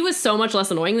 Like, he was so much less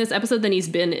annoying this episode than he's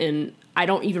been in, I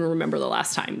don't even remember the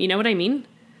last time. You know what I mean?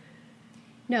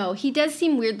 No, he does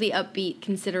seem weirdly upbeat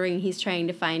considering he's trying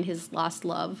to find his lost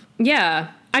love.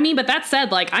 Yeah. I mean, but that said,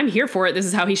 I'm here for it. This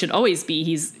is how he should always be.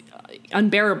 He's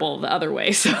unbearable the other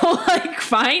way. So,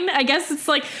 fine. I guess it's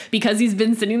because he's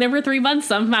been sitting there for 3 months,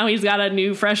 somehow he's got a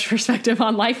new, fresh perspective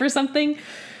on life or something.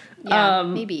 Yeah,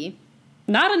 maybe.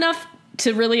 Not enough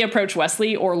to really approach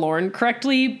Wesley or Lorne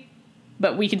correctly,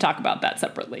 but we can talk about that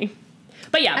separately.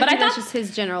 But yeah, I thought that's just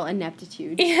his general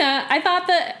ineptitude. Yeah, I thought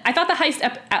the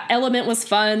heist element was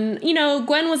fun.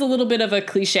 Gwen was a little bit of a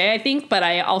cliche, I think, but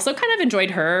I also kind of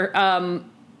enjoyed her.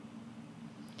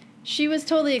 She was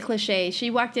totally a cliche.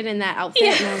 She walked in that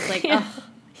outfit, and I was like, ugh.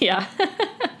 Yeah.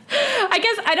 I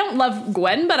guess I don't love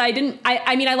Gwen, but I didn't.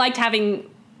 I mean, I liked having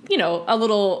a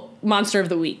little monster of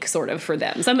the week sort of for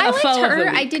them. So I liked her.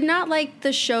 I did not like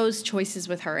the show's choices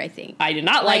with her, I think. I did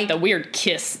not like the weird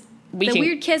kiss.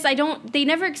 Weird kiss, they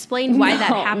never explained why that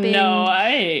happened. No,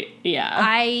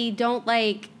 I don't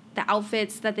like the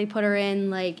outfits that they put her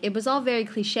in. It was all very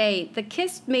cliche. The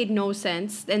kiss made no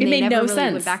sense, and they never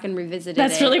really went back and revisited it.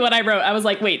 That's really what I wrote. I was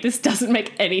like, wait, this doesn't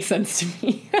make any sense to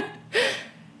me.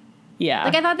 Yeah.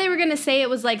 I thought they were going to say it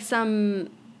was some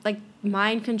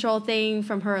mind control thing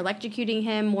from her electrocuting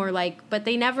him, or but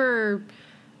they never,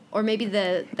 or maybe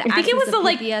the I think it was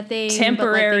the thing,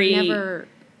 temporary, but they never,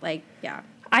 yeah.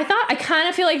 I kind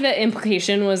of feel like the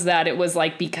implication was that it was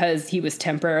like because he was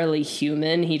temporarily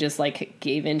human, he just like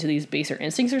gave in to these baser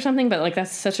instincts or something. But like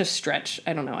that's such a stretch.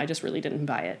 I don't know. I just really didn't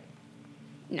buy it.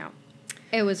 No,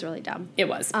 it was really dumb. It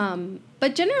was.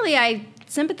 But generally, I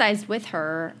sympathized with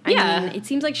her. I mean, it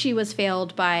seems like she was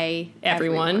failed by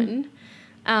everyone.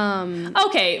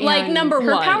 Okay, like number one,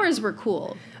 her powers were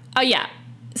cool. Oh yeah.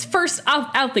 First,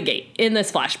 out the gate in this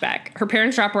flashback, her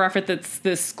parents drop her off at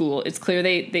this school. It's clear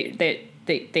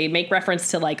they make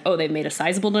reference to like, oh, they've made a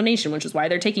sizable donation, which is why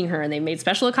they're taking her, and they made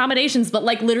special accommodations. But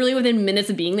like literally within minutes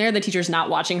of being there, the teacher's not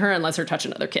watching her and lets her touch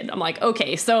another kid. I'm like,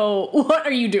 okay, so what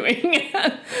are you doing?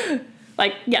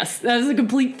 Like, yes, that is a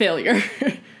complete failure.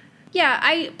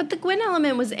 Yeah, but the Gwen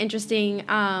element was interesting.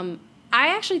 I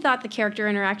actually thought the character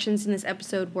interactions in this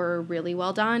episode were really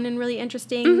well done and really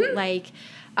interesting. Mm-hmm. Like,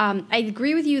 I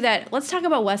agree with you that let's talk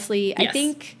about Wesley. Yes. I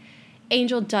think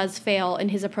Angel does fail in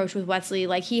his approach with Wesley.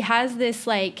 Like, he has this,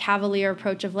 like, cavalier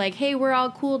approach of, like, hey, we're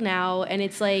all cool now. And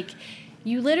it's like,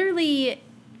 you literally,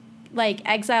 like,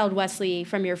 exiled Wesley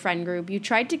from your friend group. You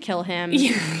tried to kill him.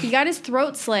 Yeah. He got his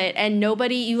throat slit, and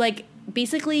you, like,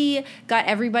 basically got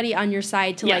everybody on your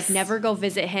side to, like, never go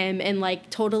visit him and, like,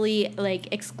 totally,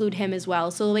 like, exclude him as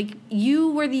well. So, like,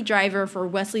 you were the driver for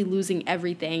Wesley losing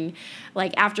everything,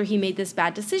 like, after he made this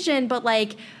bad decision. But,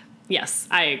 like... Yes,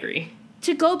 I agree.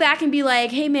 To go back and be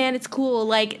like, hey, man, it's cool,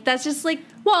 like, that's just, like,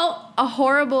 well, a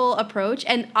horrible approach.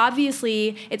 And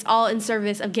obviously, it's all in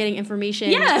service of getting information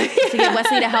to get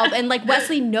Wesley to help. And, like,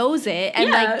 Wesley knows it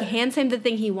and, like, hands him the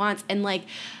thing he wants. And, like,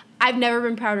 I've never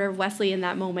been prouder of Wesley in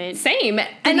that moment. Same.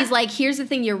 And he's like, here's the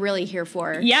thing you're really here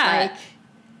for. Yeah. Like,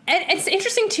 and it's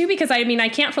interesting, too, because, I mean, I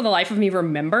can't for the life of me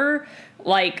remember,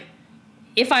 like...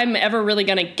 if I'm ever really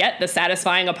going to get the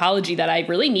satisfying apology that I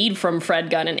really need from Fred,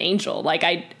 Gunn, and Angel. Like,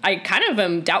 I kind of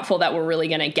am doubtful that we're really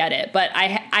going to get it. But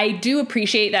I do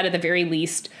appreciate that at the very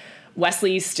least,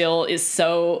 Wesley still is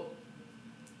so...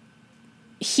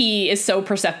 he is so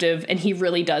perceptive, and he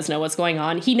really does know what's going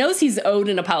on. He knows he's owed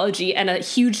an apology and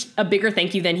a bigger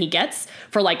thank you than he gets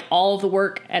for, like, all of the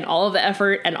work and all of the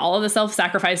effort and all of the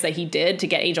self-sacrifice that he did to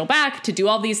get Angel back, to do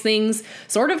all these things,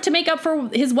 sort of to make up for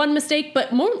his one mistake,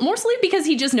 but mostly because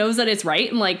he just knows that it's right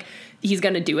and, like, he's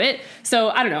going to do it. So,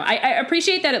 I don't know. I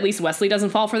appreciate that at least Wesley doesn't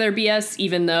fall for their BS,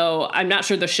 even though I'm not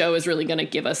sure the show is really going to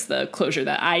give us the closure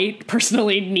that I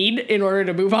personally need in order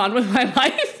to move on with my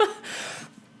life.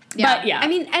 Yeah. But, yeah. I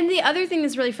mean, and the other thing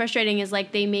that's really frustrating is,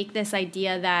 like, they make this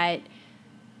idea that,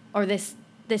 or this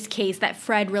case that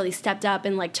Fred really stepped up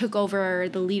and, like, took over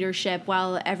the leadership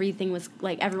while everything was,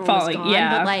 like, everyone was gone.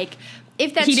 Yeah. But, like,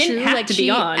 if that's he didn't true, have like, to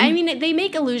be on. I mean, they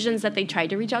make allusions that they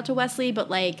tried to reach out to Wesley, but,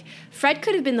 like, Fred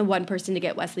could have been the one person to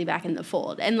get Wesley back in the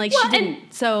fold. And, like, she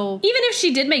didn't. So even if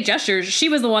she did make gestures, she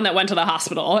was the one that went to the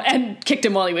hospital and kicked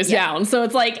him while he was down. So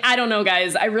it's like, I don't know,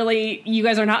 guys. You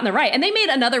guys are not in the right. And they made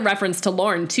another reference to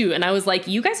Lorne, too. And I was like,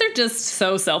 you guys are just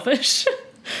so selfish.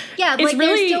 Yeah, it's like,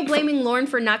 really, they're still blaming Lorne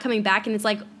for not coming back. And it's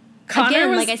like, Connor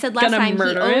again, like I said last time, he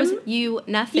owes you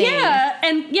nothing. Yeah,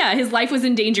 and his life was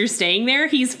in danger staying there.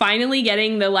 He's finally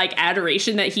getting the, like,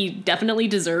 adoration that he definitely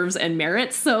deserves and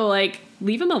merits. So, like,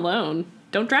 leave him alone.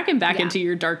 Don't drag him back into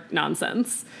your dark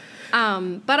nonsense.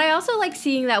 But I also like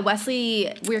seeing that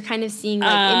Wesley, we're kind of seeing, like,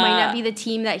 it might not be the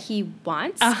team that he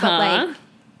wants, but, like,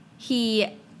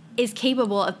 he is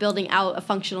capable of building out a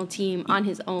functional team on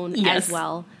his own as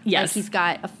well. Yes. Like, he's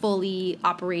got a fully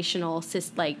operational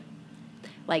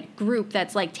group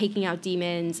that's, like, taking out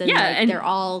demons, and, and they're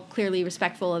all clearly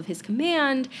respectful of his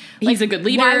command. Like, he's a good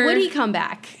leader. Why would he come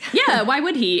back? Yeah, why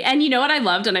would he? And you know what I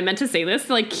loved, and I meant to say this,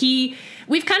 like,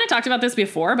 we've kind of talked about this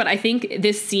before, but I think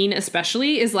this scene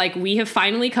especially is, like, we have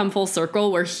finally come full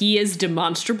circle where he is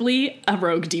demonstrably a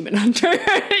rogue demon hunter.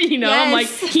 You know, yes.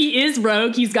 Like, he is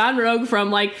rogue. He's gone rogue from,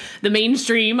 like, the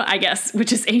mainstream, I guess,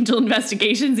 which is Angel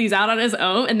Investigations. He's out on his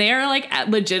own, and they are, like,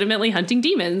 legitimately hunting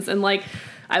demons, and, like,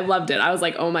 I loved it. I was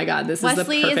like, oh my God, this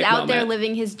Wesley is the perfect is out moment. there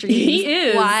living his dreams. He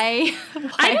is. Why?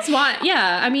 I just want,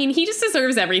 I mean, he just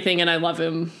deserves everything, and I love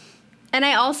him. And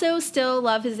I also still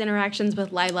love his interactions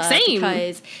with Lila. Same.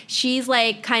 Because she's,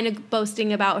 like, kind of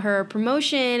boasting about her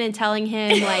promotion and telling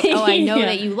him, like, oh, I know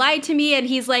that you lied to me. And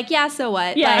he's like, yeah, so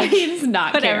what? Yeah, like, he does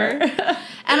not whatever. care.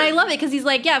 And I love it because he's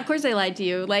like, yeah, of course I lied to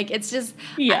you. Like, it's just,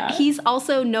 he's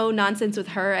also no nonsense with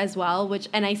her as well,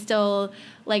 and I still,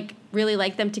 like, really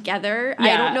like them together.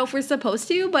 Yeah. I don't know if we're supposed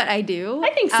to, but I do.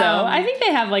 I think so. I think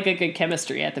they have, like, a good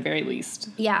chemistry at the very least.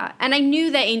 Yeah, and I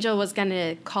knew that Angel was going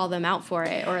to call them out for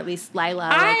it, or at least Lila,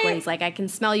 like, where he's like, I can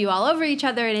smell you all over each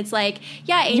other, and it's like,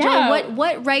 yeah, Angel,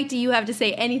 what right do you have to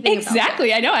say anything about that?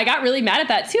 I know, I got really mad at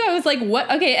that, too. I was like, what?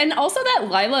 Okay, and also that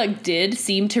Lila did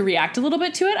seem to react a little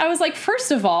bit to it. I was like,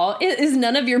 first of of all, it is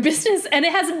none of your business, and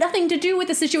it has nothing to do with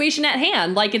the situation at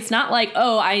hand. Like, it's not like,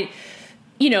 oh, I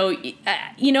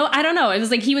don't know. It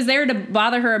was like he was there to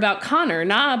bother her about Connor,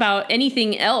 not about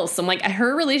anything else. I'm like,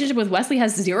 her relationship with Wesley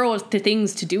has zero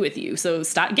things to do with you. So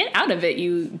stop, get out of it,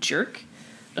 you jerk.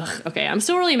 Ugh, okay, I'm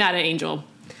still really mad at Angel.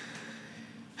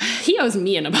 He owes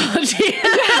me an apology.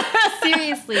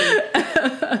 Seriously.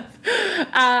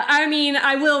 I mean,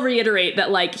 I will reiterate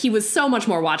that, like, he was so much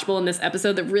more watchable in this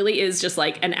episode. That really is just,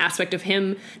 like, an aspect of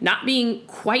him not being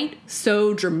quite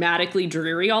so dramatically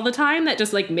dreary all the time that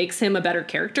just, like, makes him a better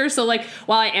character. So, like,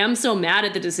 while I am so mad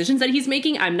at the decisions that he's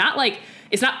making, I'm not, like,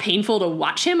 it's not painful to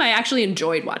watch him. I actually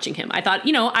enjoyed watching him. I thought,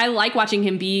 I like watching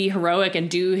him be heroic and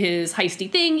do his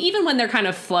heisty thing, even when they're kind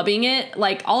of flubbing it.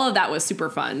 Like, all of that was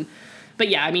super fun. But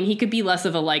yeah, I mean, he could be less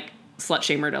of a, like, slut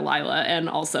shamer to Lila, and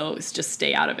also just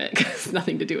stay out of it because it's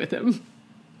nothing to do with him.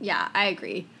 Yeah, I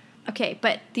agree. Okay,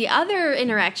 but the other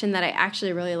interaction that I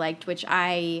actually really liked, which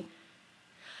I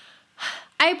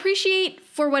appreciate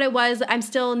for what it was, I'm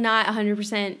still not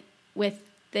 100% with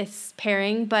this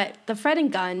pairing, but the Fred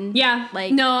and Gunn,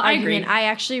 I agree. I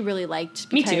actually really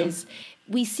liked Me because too.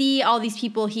 We see all these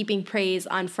people heaping praise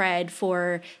on Fred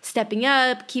for stepping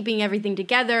up, keeping everything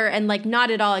together, and, like,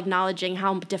 not at all acknowledging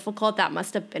how difficult that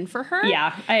must have been for her.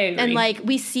 Yeah, I agree. And, like,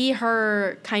 we see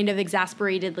her kind of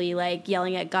exasperatedly, like,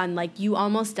 yelling at Gunn, like, you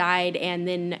almost died, and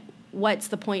then what's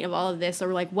the point of all of this?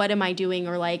 Or, like, what am I doing?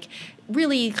 Or, like,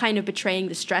 really kind of betraying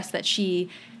the stress that she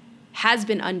has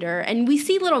been under. And we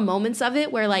see little moments of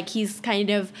it where, like, he's kind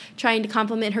of trying to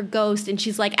compliment her ghost, and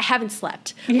she's like, I haven't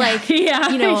slept. Yeah. Like,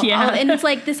 and it's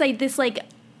like this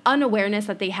unawareness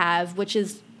that they have, which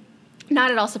is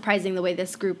not at all surprising the way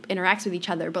this group interacts with each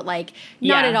other, but, like,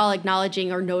 not at all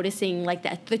acknowledging or noticing, like,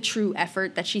 the true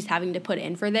effort that she's having to put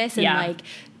in for this. And like,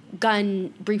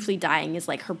 Gunn briefly dying is,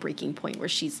 like, her breaking point, where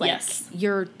she's like,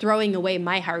 you're throwing away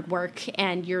my hard work,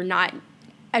 and you're not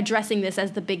addressing this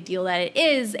as the big deal that it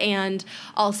is, and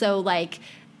also, like,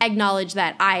 acknowledge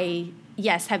that I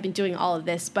have been doing all of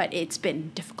this, but it's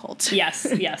been difficult.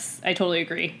 Yes, I totally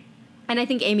agree. And I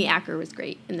think Amy Acker was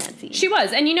great in that scene. She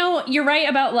was. And, you're right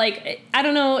about, like, I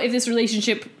don't know if this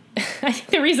relationship, I think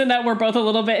the reason that we're both a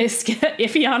little bit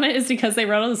iffy on it is because they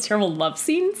wrote all those terrible love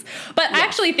scenes. But I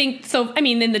actually think,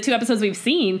 in the 2 episodes we've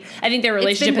seen, I think their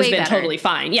relationship has been totally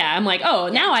fine. Yeah, I'm like,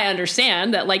 now I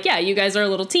understand that, like, you guys are a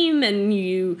little team, and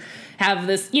you have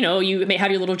this, you may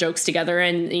have your little jokes together,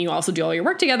 and you also do all your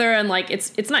work together, and, like,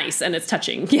 it's nice, and it's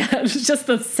touching. Yeah, it's just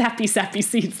the sappy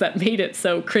scenes that made it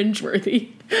so cringeworthy.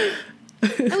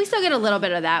 And we still get a little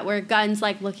bit of that, where Gunn's,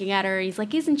 like, looking at her, he's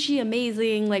like, isn't she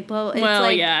amazing? Like, well, it's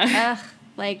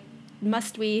like,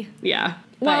 must we? Yeah.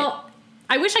 Well,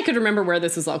 I wish I could remember where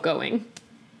this is all going.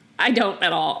 I don't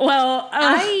at all. Well,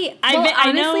 honestly,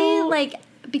 I know, like,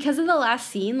 because of the last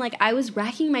scene, like, I was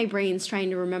racking my brains trying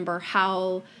to remember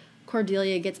how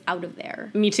Cordelia gets out of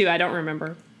there. Me too. I don't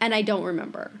remember. And I don't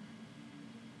remember.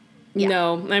 Yeah.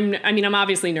 No, I'm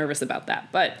obviously nervous about that,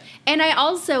 but. And I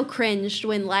also cringed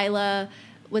when Lila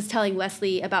was telling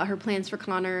Wesley about her plans for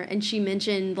Connor, and she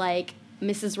mentioned, like,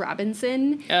 Mrs.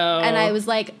 Robinson. Oh. And I was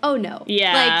like, oh no.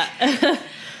 Yeah. Like,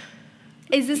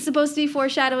 is this supposed to be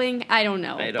foreshadowing? I don't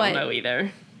know. I don't know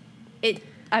either.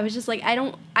 I was just like,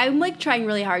 I'm, like, trying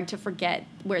really hard to forget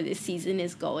where this season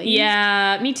is going.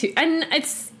 Yeah, me too. And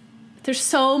there's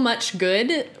so much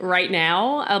good right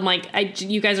now. I'm like,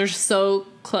 you guys are so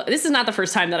close. This is not the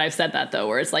first time that I've said that, though,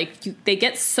 where it's like they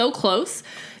get so close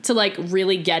to, like,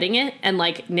 really getting it and,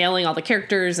 like, nailing all the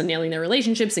characters and nailing their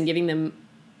relationships and giving them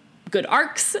good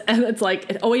arcs. And it's like,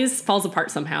 it always falls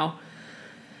apart somehow.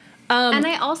 And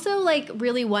I also, like,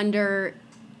 really wonder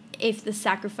if the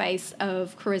sacrifice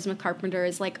of Charisma Carpenter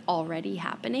is, like, already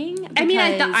happening. I mean,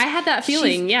 I had that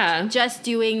feeling, just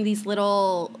doing these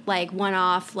little, like,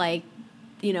 one-off, like,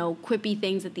 quippy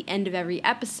things at the end of every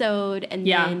episode, and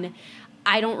then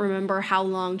I don't remember how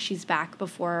long she's back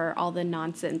before all the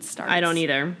nonsense starts. I don't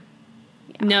either.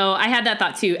 Yeah. No, I had that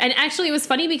thought too. And actually it was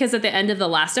funny because at the end of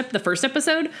the first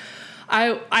episode,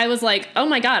 I was like, oh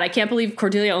my God, I can't believe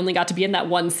Cordelia only got to be in that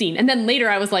one scene. And then later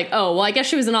I was like, oh, well, I guess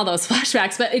she was in all those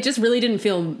flashbacks, but it just really didn't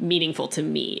feel meaningful to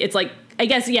me. It's like, I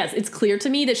guess, yes, it's clear to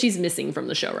me that she's missing from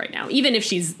the show right now, even if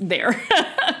she's there.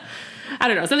 I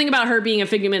don't know. Something about her being a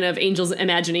figment of Angel's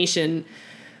imagination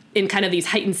in kind of these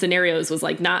heightened scenarios was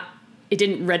like it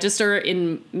didn't register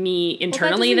in me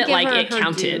internally that like it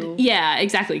counted. Due. Yeah,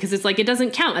 exactly. Because it's like, it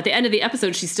doesn't count. At the end of the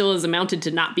episode, she still is amounted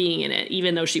to not being in it,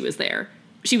 even though she was there.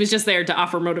 She was just there to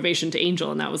offer motivation to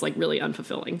Angel, and that was like really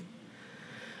unfulfilling.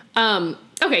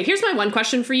 Okay, here's my one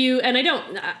question for you. And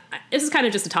this is kind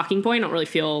of just a talking point. I don't really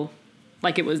feel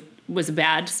like it was a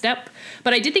bad step.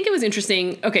 But I did think it was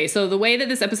interesting. Okay, so the way that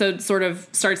this episode sort of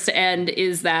starts to end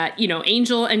is that, you know,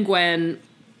 Angel and Gwen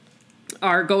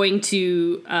are going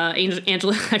to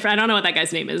Angela. I don't know what that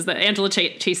guy's name is. That Angela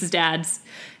chases dad's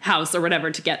house or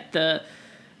whatever to get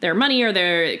their money or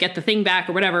get the thing back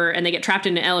or whatever, and they get trapped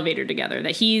in an elevator together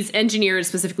that he's engineered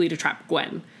specifically to trap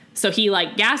Gwen. So he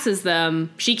like gasses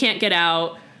them. She can't get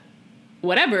out.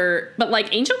 Whatever. But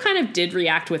like Angel kind of did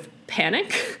react with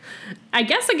panic. I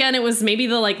guess again it was maybe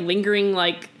the like lingering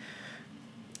like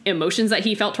emotions that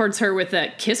he felt towards her with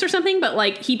a kiss or something. But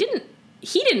like he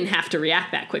didn't have to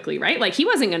react that quickly, right? Like he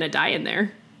wasn't going to die in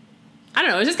there. I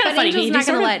don't know. It was just kind of funny. Angel's not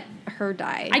going to let her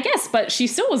die. I guess, but she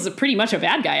still was pretty much a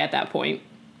bad guy at that point.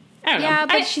 I don't know. Yeah,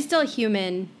 but she's still a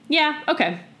human. Yeah,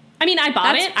 okay. I mean, I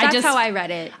bought it. That's how I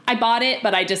read it. I bought it,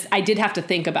 but I did have to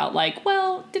think about like,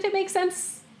 well, did it make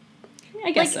sense?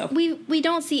 I guess so. We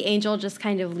don't see Angel just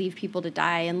kind of leave people to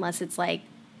die unless it's like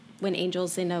when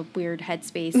Angel's in a weird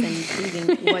headspace and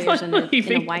leaving lawyers in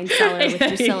a wine cellar with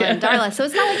Drusilla and Darla. So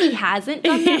it's not like he hasn't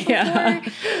done that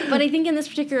before. But I think in this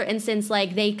particular instance,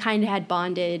 like they kind of had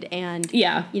bonded and,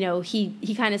 you know,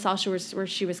 he kind of saw where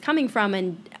she was coming from.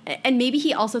 And maybe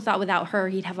he also thought without her,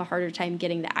 he'd have a harder time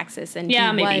getting the access. And he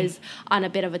was on a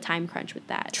bit of a time crunch with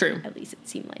that. True. At least it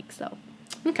seemed like so.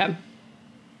 Okay.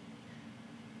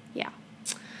 Yeah.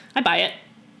 I buy it.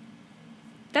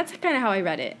 That's kind of how I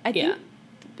read it. I think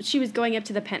she was going up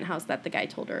to the penthouse that the guy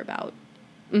told her about.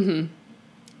 Mm-hmm.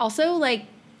 Also, like,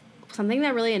 something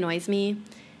that really annoys me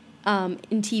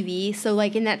in TV. So,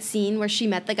 like, in that scene where she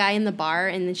met the guy in the bar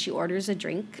and then she orders a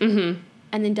drink and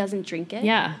then doesn't drink it.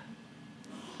 Yeah.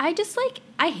 I just, like,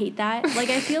 I hate that. Like,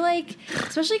 I feel like,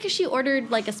 especially because she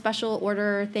ordered, like, a special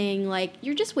order thing, like,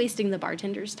 you're just wasting the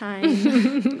bartender's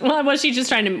time. Well, was she just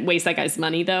trying to waste that guy's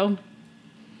money, though?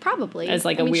 Probably. As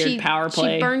like a weird power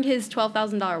play. She burned his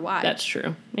 $12,000 watch. That's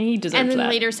true. He deserves that. And then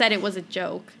later said it was a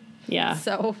joke. Yeah.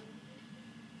 So,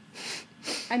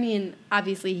 I mean,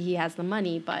 obviously he has the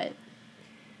money, but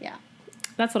yeah.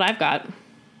 That's what I've got.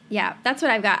 Yeah, that's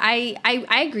what I've got. I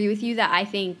agree with you that I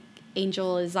think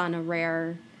Angel is on a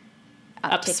rare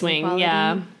upswing.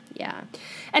 Yeah. Yeah.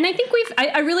 And I think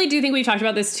I really do think we've talked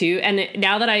about this too. And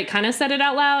now that I kind of said it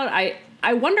out loud,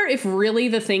 I wonder if really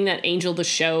the thing that Angel the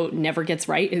show never gets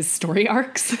right is story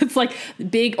arcs. It's like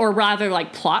big, or rather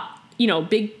like plot, you know,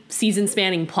 big season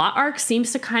spanning plot arcs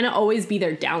seems to kind of always be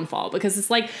their downfall, because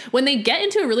it's like when they get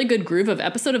into a really good groove of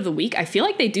episode of the week, I feel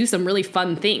like they do some really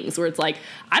fun things where it's like,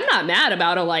 I'm not mad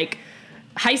about a like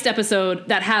heist episode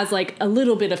that has like a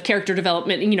little bit of character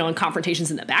development, you know, and confrontations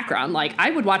in the background. Like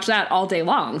I would watch that all day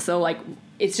long. So like,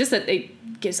 it's just that they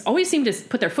always seem to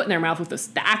put their foot in their mouth with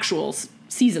the actual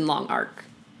season-long arc.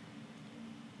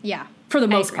 Yeah. For the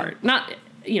most part. Not,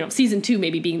 you know, season 2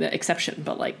 maybe being the exception,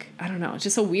 but like, I don't know. It's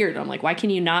just so weird. I'm like, why can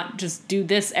you not just do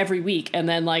this every week? And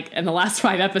then like, in the last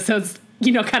 5 episodes,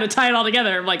 you know, kind of tie it all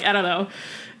together. I'm like, I don't know.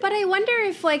 But I wonder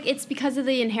if like it's because of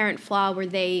the inherent flaw where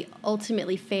they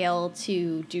ultimately fail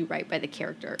to do right by the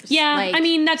characters. Yeah, like, I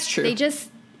mean, that's true. They just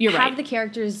have the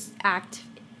characters act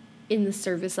in the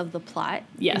service of the plot.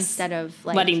 Yes. Instead of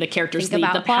like letting the characters think lead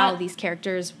about the plot. how these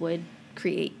characters would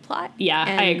create plot. Yeah,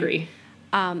 I agree.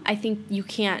 I think you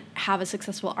can't have a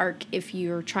successful arc if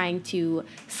you're trying to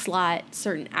slot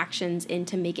certain actions in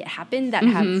to make it happen that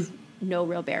have no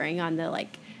real bearing on the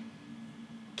like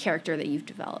character that you've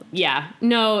developed. Yeah,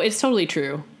 no, it's totally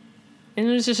true. And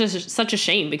it's just such a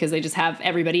shame because they just have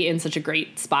everybody in such a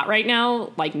great spot right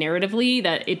now, like narratively,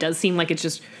 that it does seem like it's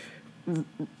just,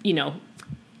 you know,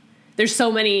 there's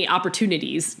so many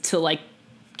opportunities to like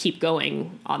keep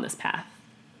going on this path.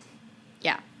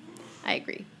 Yeah, I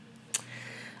agree.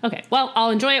 Okay, well,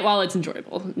 I'll enjoy it while it's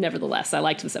enjoyable. Nevertheless, I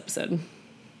liked this episode.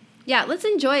 Yeah, let's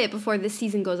enjoy it before this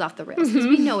season goes off the rails, because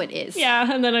we know it is.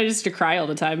 Yeah, and then I just cry all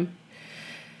the time.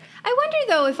 I wonder,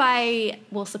 though, if I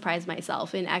will surprise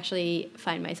myself and actually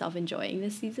find myself enjoying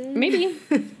this season. Maybe.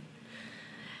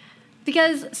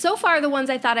 Because so far, the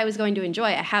ones I thought I was going to enjoy,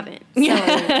 I haven't.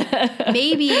 So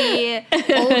maybe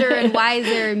older and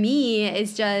wiser me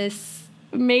is just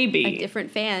a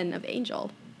different fan of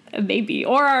Angel. Maybe.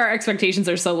 Or our expectations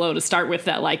are so low to start with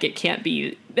that, like, it can't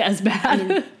be as bad. I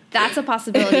mean, that's a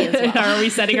possibility as well. Are we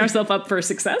setting ourselves up for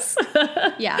success?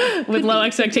 Yeah. With low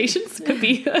expectations? Could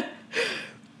be.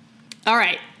 All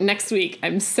right. Next week.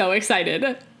 I'm so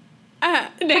excited.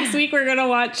 Next week, we're going to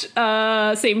watch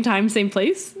Same Time, Same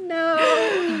Place.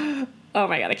 No. Oh,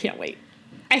 my God. I can't wait.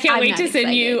 I can't wait to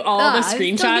send you all the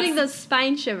screenshots. I'm still getting those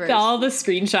spine shivers. All the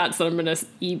screenshots that I'm going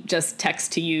to just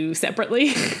text to you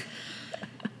separately.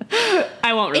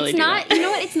 I won't really do that. You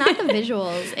know what? It's not the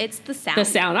visuals. It's the sound. The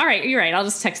sound. All right. You're right. I'll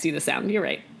just text you the sound. You're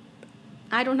right.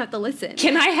 I don't have to listen.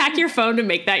 Can I hack your phone to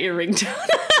make that your ringtone?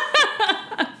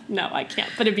 No, I can't,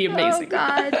 but it'd be amazing. Oh,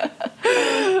 God.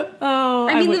 Oh,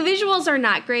 I mean, the visuals are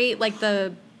not great. Like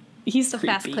he's the creepy.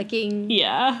 fast clicking.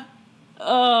 Yeah.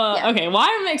 Yeah. Okay, well,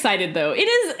 I'm excited, though. It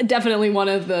is definitely one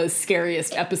of the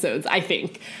scariest episodes, I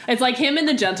think. It's like him and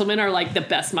the gentleman are like the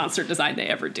best monster design they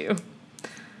ever do.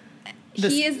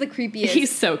 He is the creepiest.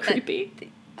 He's so creepy.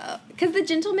 Because the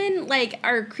gentlemen, like,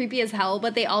 are creepy as hell,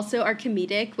 but they also are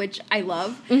comedic, which I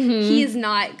love. He is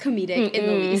not comedic in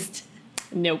the least.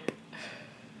 Nope.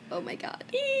 Oh, my God.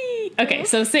 Okay,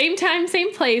 so same time,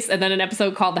 same place, and then an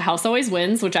episode called The House Always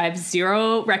Wins, which I have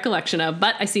zero recollection of,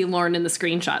 but I see Lauren in the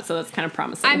screenshot, so that's kind of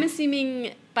promising. I'm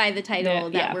assuming by the title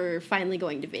that yeah. we're finally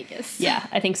going to Vegas. Yeah,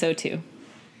 I think so, too.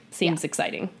 Seems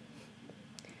exciting.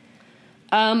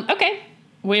 Okay.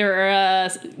 We're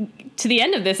to the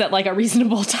end of this at, like, a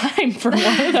reasonable time for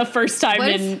the first time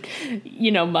in,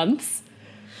 months.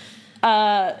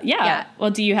 Yeah. Well,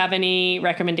 do you have any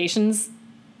recommendations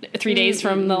 3 days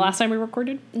from the last time we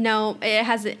recorded? No, I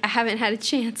haven't had a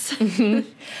chance. Okay,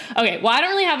 well, I don't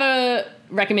really have a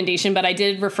recommendation, but I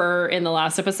did refer in the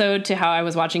last episode to how I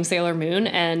was watching Sailor Moon,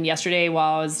 and yesterday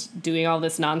while I was doing all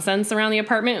this nonsense around the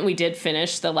apartment, we did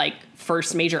finish the, like,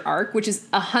 first major arc, which is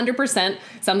 100%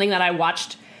 something that I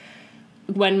watched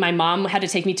when my mom had to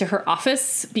take me to her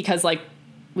office because, like,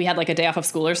 we had, like, a day off of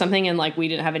school or something, and, like, we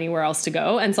didn't have anywhere else to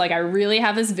go. And so, like, I really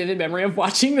have this vivid memory of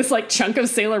watching this, like, chunk of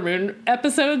Sailor Moon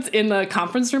episodes in the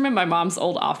conference room in my mom's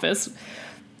old office.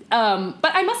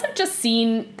 But I must have just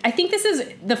seen, I think this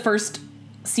is the first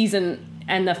season,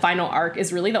 and the final arc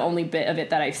is really the only bit of it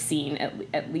that I've seen,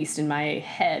 at least in my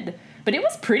head. But it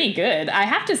was pretty good. I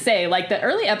have to say, like, the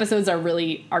early episodes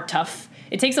are tough.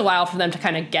 It takes a while for them to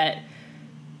kind of get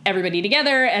everybody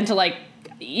together and to, like,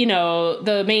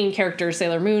 the main character,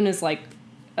 Sailor Moon, is, like,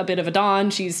 a bit of a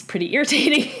Dawn. She's pretty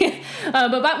irritating.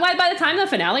 But by the time the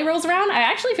finale rolls around, I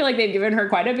actually feel like they've given her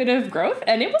quite a bit of growth.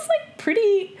 And it was, like,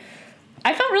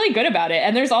 I felt really good about it.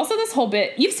 And there's also this whole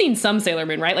bit. You've seen some Sailor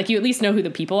Moon, right? Like, you at least know who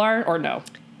the people are, or no?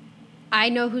 I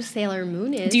know who Sailor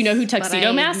Moon is. Do you know who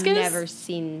Tuxedo Mask is? I've never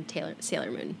seen Sailor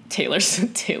Moon. Taylor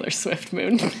Swift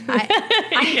Moon.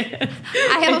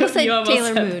 I almost said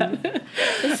Taylor Moon.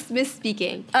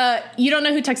 Misspeaking. You don't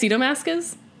know who Tuxedo Mask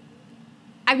is?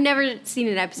 I've never seen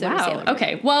an episode of Sailor Moon.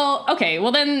 Okay.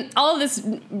 Well, then all of this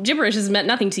gibberish has meant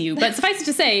nothing to you. But suffice it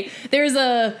to say, there's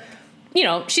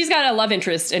she's got a love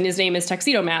interest, and his name is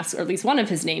Tuxedo Mask, or at least one of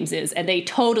his names is. And they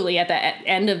totally, at the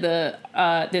end of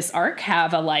this arc,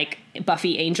 have a, like,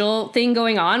 Buffy Angel thing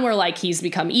going on where, like, he's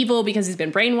become evil because he's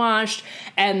been brainwashed.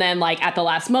 And then, like, at the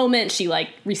last moment, she, like,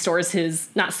 restores his,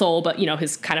 not soul, but,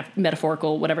 his kind of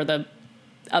metaphorical, whatever the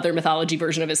other mythology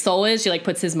version of his soul is. She, like,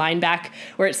 puts his mind back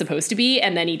where it's supposed to be,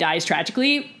 and then he dies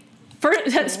tragically.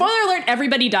 Spoiler alert,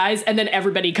 everybody dies, and then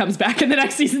everybody comes back in the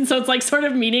next season, so it's, like, sort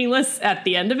of meaningless at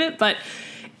the end of it. But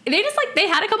they just, like, they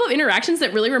had a couple of interactions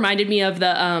that really reminded me of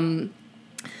the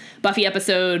Buffy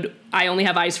episode I Only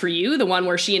Have Eyes for You, the one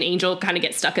where she and Angel kind of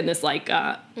get stuck in this, like,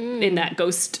 in that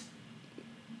ghost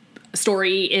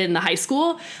story in the high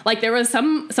school. Like, there was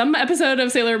some episode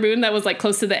of Sailor Moon that was, like,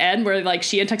 close to the end where, like,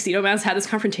 she and Tuxedo Mask had this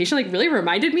confrontation, like, really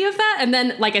reminded me of that. And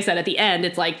then, like I said, at the end,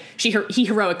 it's like he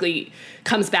heroically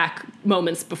comes back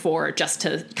moments before just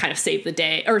to kind of save the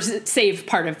day, or save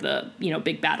part of the,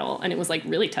 big battle. And it was, like,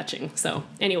 really touching. So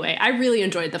anyway, I really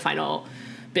enjoyed the final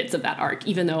bits of that arc,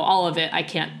 even though all of it I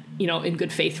can't, in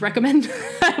good faith recommend.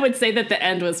 I would say that the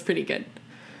end was pretty good.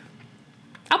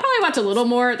 I'll probably watch a little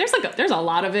more. There's a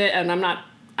lot of it, and I'm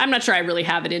not sure I really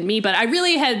have it in me, but I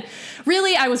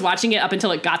I was watching it up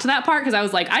until it got to that part because I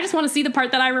was like, I just want to see the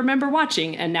part that I remember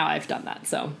watching, and now I've done that,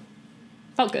 so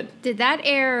felt good. Did that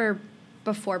air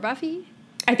before Buffy?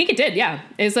 I think it did, yeah.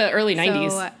 It was the early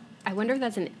 90s. So I wonder if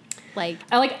that's I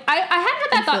had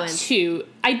that thought too.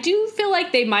 I do feel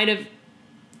like they might have.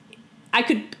 I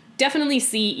could definitely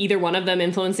see either one of them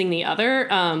influencing the other.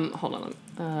 Hold on.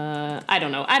 I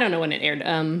don't know. I don't know when it aired.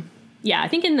 Yeah, I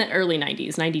think in the early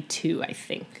 90s, 92, I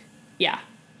think. Yeah.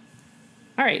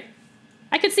 All right.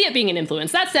 I could see it being an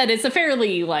influence. That said, it's a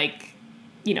fairly, like,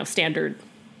 standard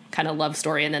kind of love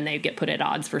story, and then they get put at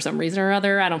odds for some reason or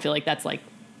other. I don't feel like that's, like,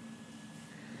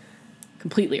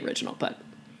 completely original, but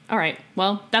all right.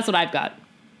 Well, that's what I've got.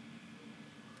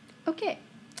 Okay.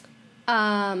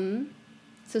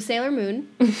 So Sailor Moon.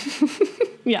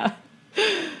 Yeah.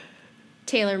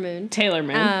 Taylor Moon.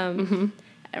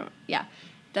 Yeah.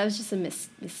 That was just a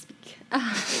misspeak.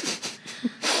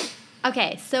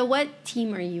 Okay, so what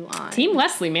team are you on? Team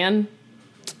Wesley, man.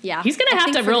 Yeah. He's going to I have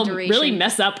think to for the really duration.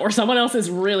 mess up, or someone else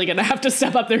is really going to have to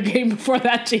step up their game before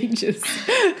that changes.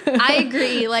 I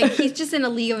agree. Like, he's just in a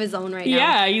league of his own right now.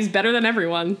 Yeah, he's better than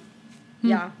everyone.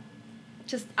 Yeah.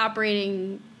 Just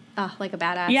operating like a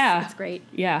badass. Yeah. It's great.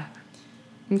 Yeah.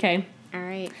 Okay. All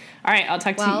right. All right, I'll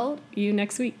talk to you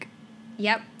next week.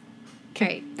 Yep. Okay.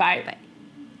 All right. Bye. Bye.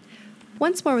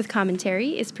 Once More with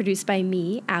Commentary is produced by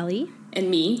me, Allie. And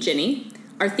me, Ginny.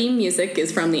 Our theme music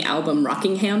is from the album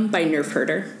Rockingham by Nerf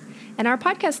Herder. And our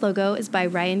podcast logo is by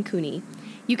Ryan Cooney.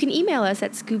 You can email us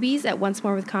at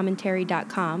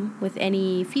scoobies@oncemorewithcommentary.com with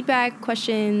any feedback,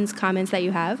 questions, comments that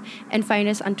you have, and find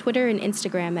us on Twitter and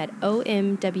Instagram at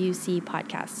OMWC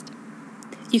Podcast.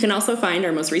 You can also find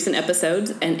our most recent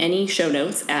episodes and any show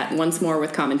notes at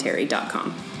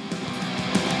oncemorewithcommentary.com.